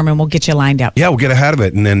that form and we'll get you lined up. Yeah, we'll get ahead of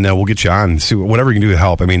it and then we'll get you on. See whatever you can do to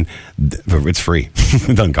help. I mean, it's free.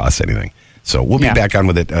 It doesn't cost anything. So we'll be back on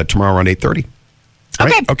with it tomorrow around 8:30.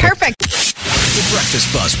 Okay, perfect. The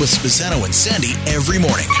Breakfast Buzz with Spezzano and Sandy every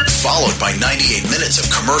morning, followed by 98 minutes of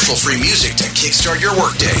commercial-free music to kickstart your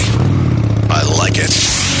workday. I like it.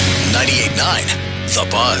 98.9, The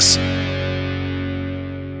Buzz.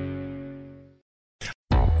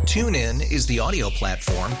 TuneIn is the audio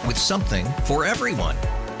platform with something for everyone.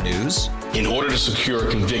 News. In order to secure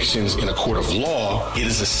convictions in a court of law, it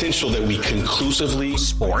is essential that we conclusively...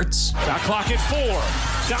 Sports. Got clock at 4.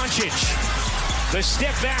 Doncic. The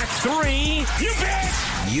step back 3. You bet.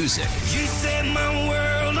 Music. You set my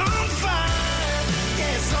world on fire.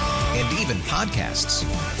 Yes, and even podcasts.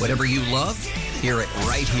 Whatever you love, hear it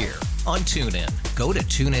right here on TuneIn. Go to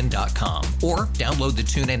TuneIn.com or download the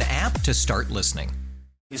TuneIn app to start listening.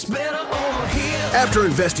 It's better over here. After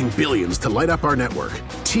investing billions to light up our network,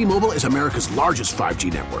 T-Mobile is America's largest 5G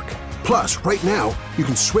network. Plus, right now, you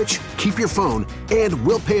can switch, keep your phone, and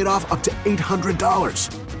we'll pay it off up to $800.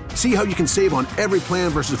 See how you can save on every plan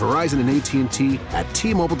versus Verizon and AT&T at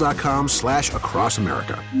T-Mobile.com/across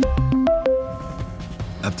America.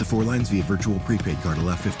 Up to 4 lines via virtual prepaid card.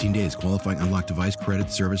 Allow 15 days. Qualifying unlocked device credit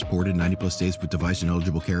service ported 90+ days with device and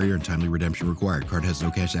eligible carrier and timely redemption required. Card has no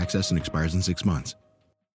cash access and expires in 6 months.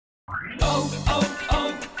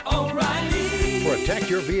 O'Reilly. For a Protect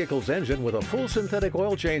your vehicle's engine with a full synthetic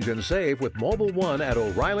oil change and save with Mobile One at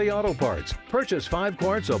O'Reilly Auto Parts. Purchase 5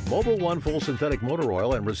 quarts of Mobile One full synthetic motor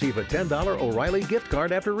oil and receive a $10 O'Reilly gift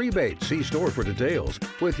card after rebate. See store for details.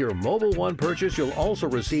 With your Mobile One purchase, you'll also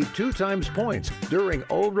receive 2 times points during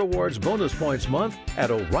O Rewards Bonus Points Month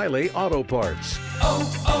at O'Reilly Auto Parts.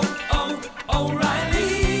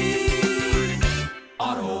 O'Reilly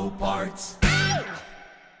Auto Parts.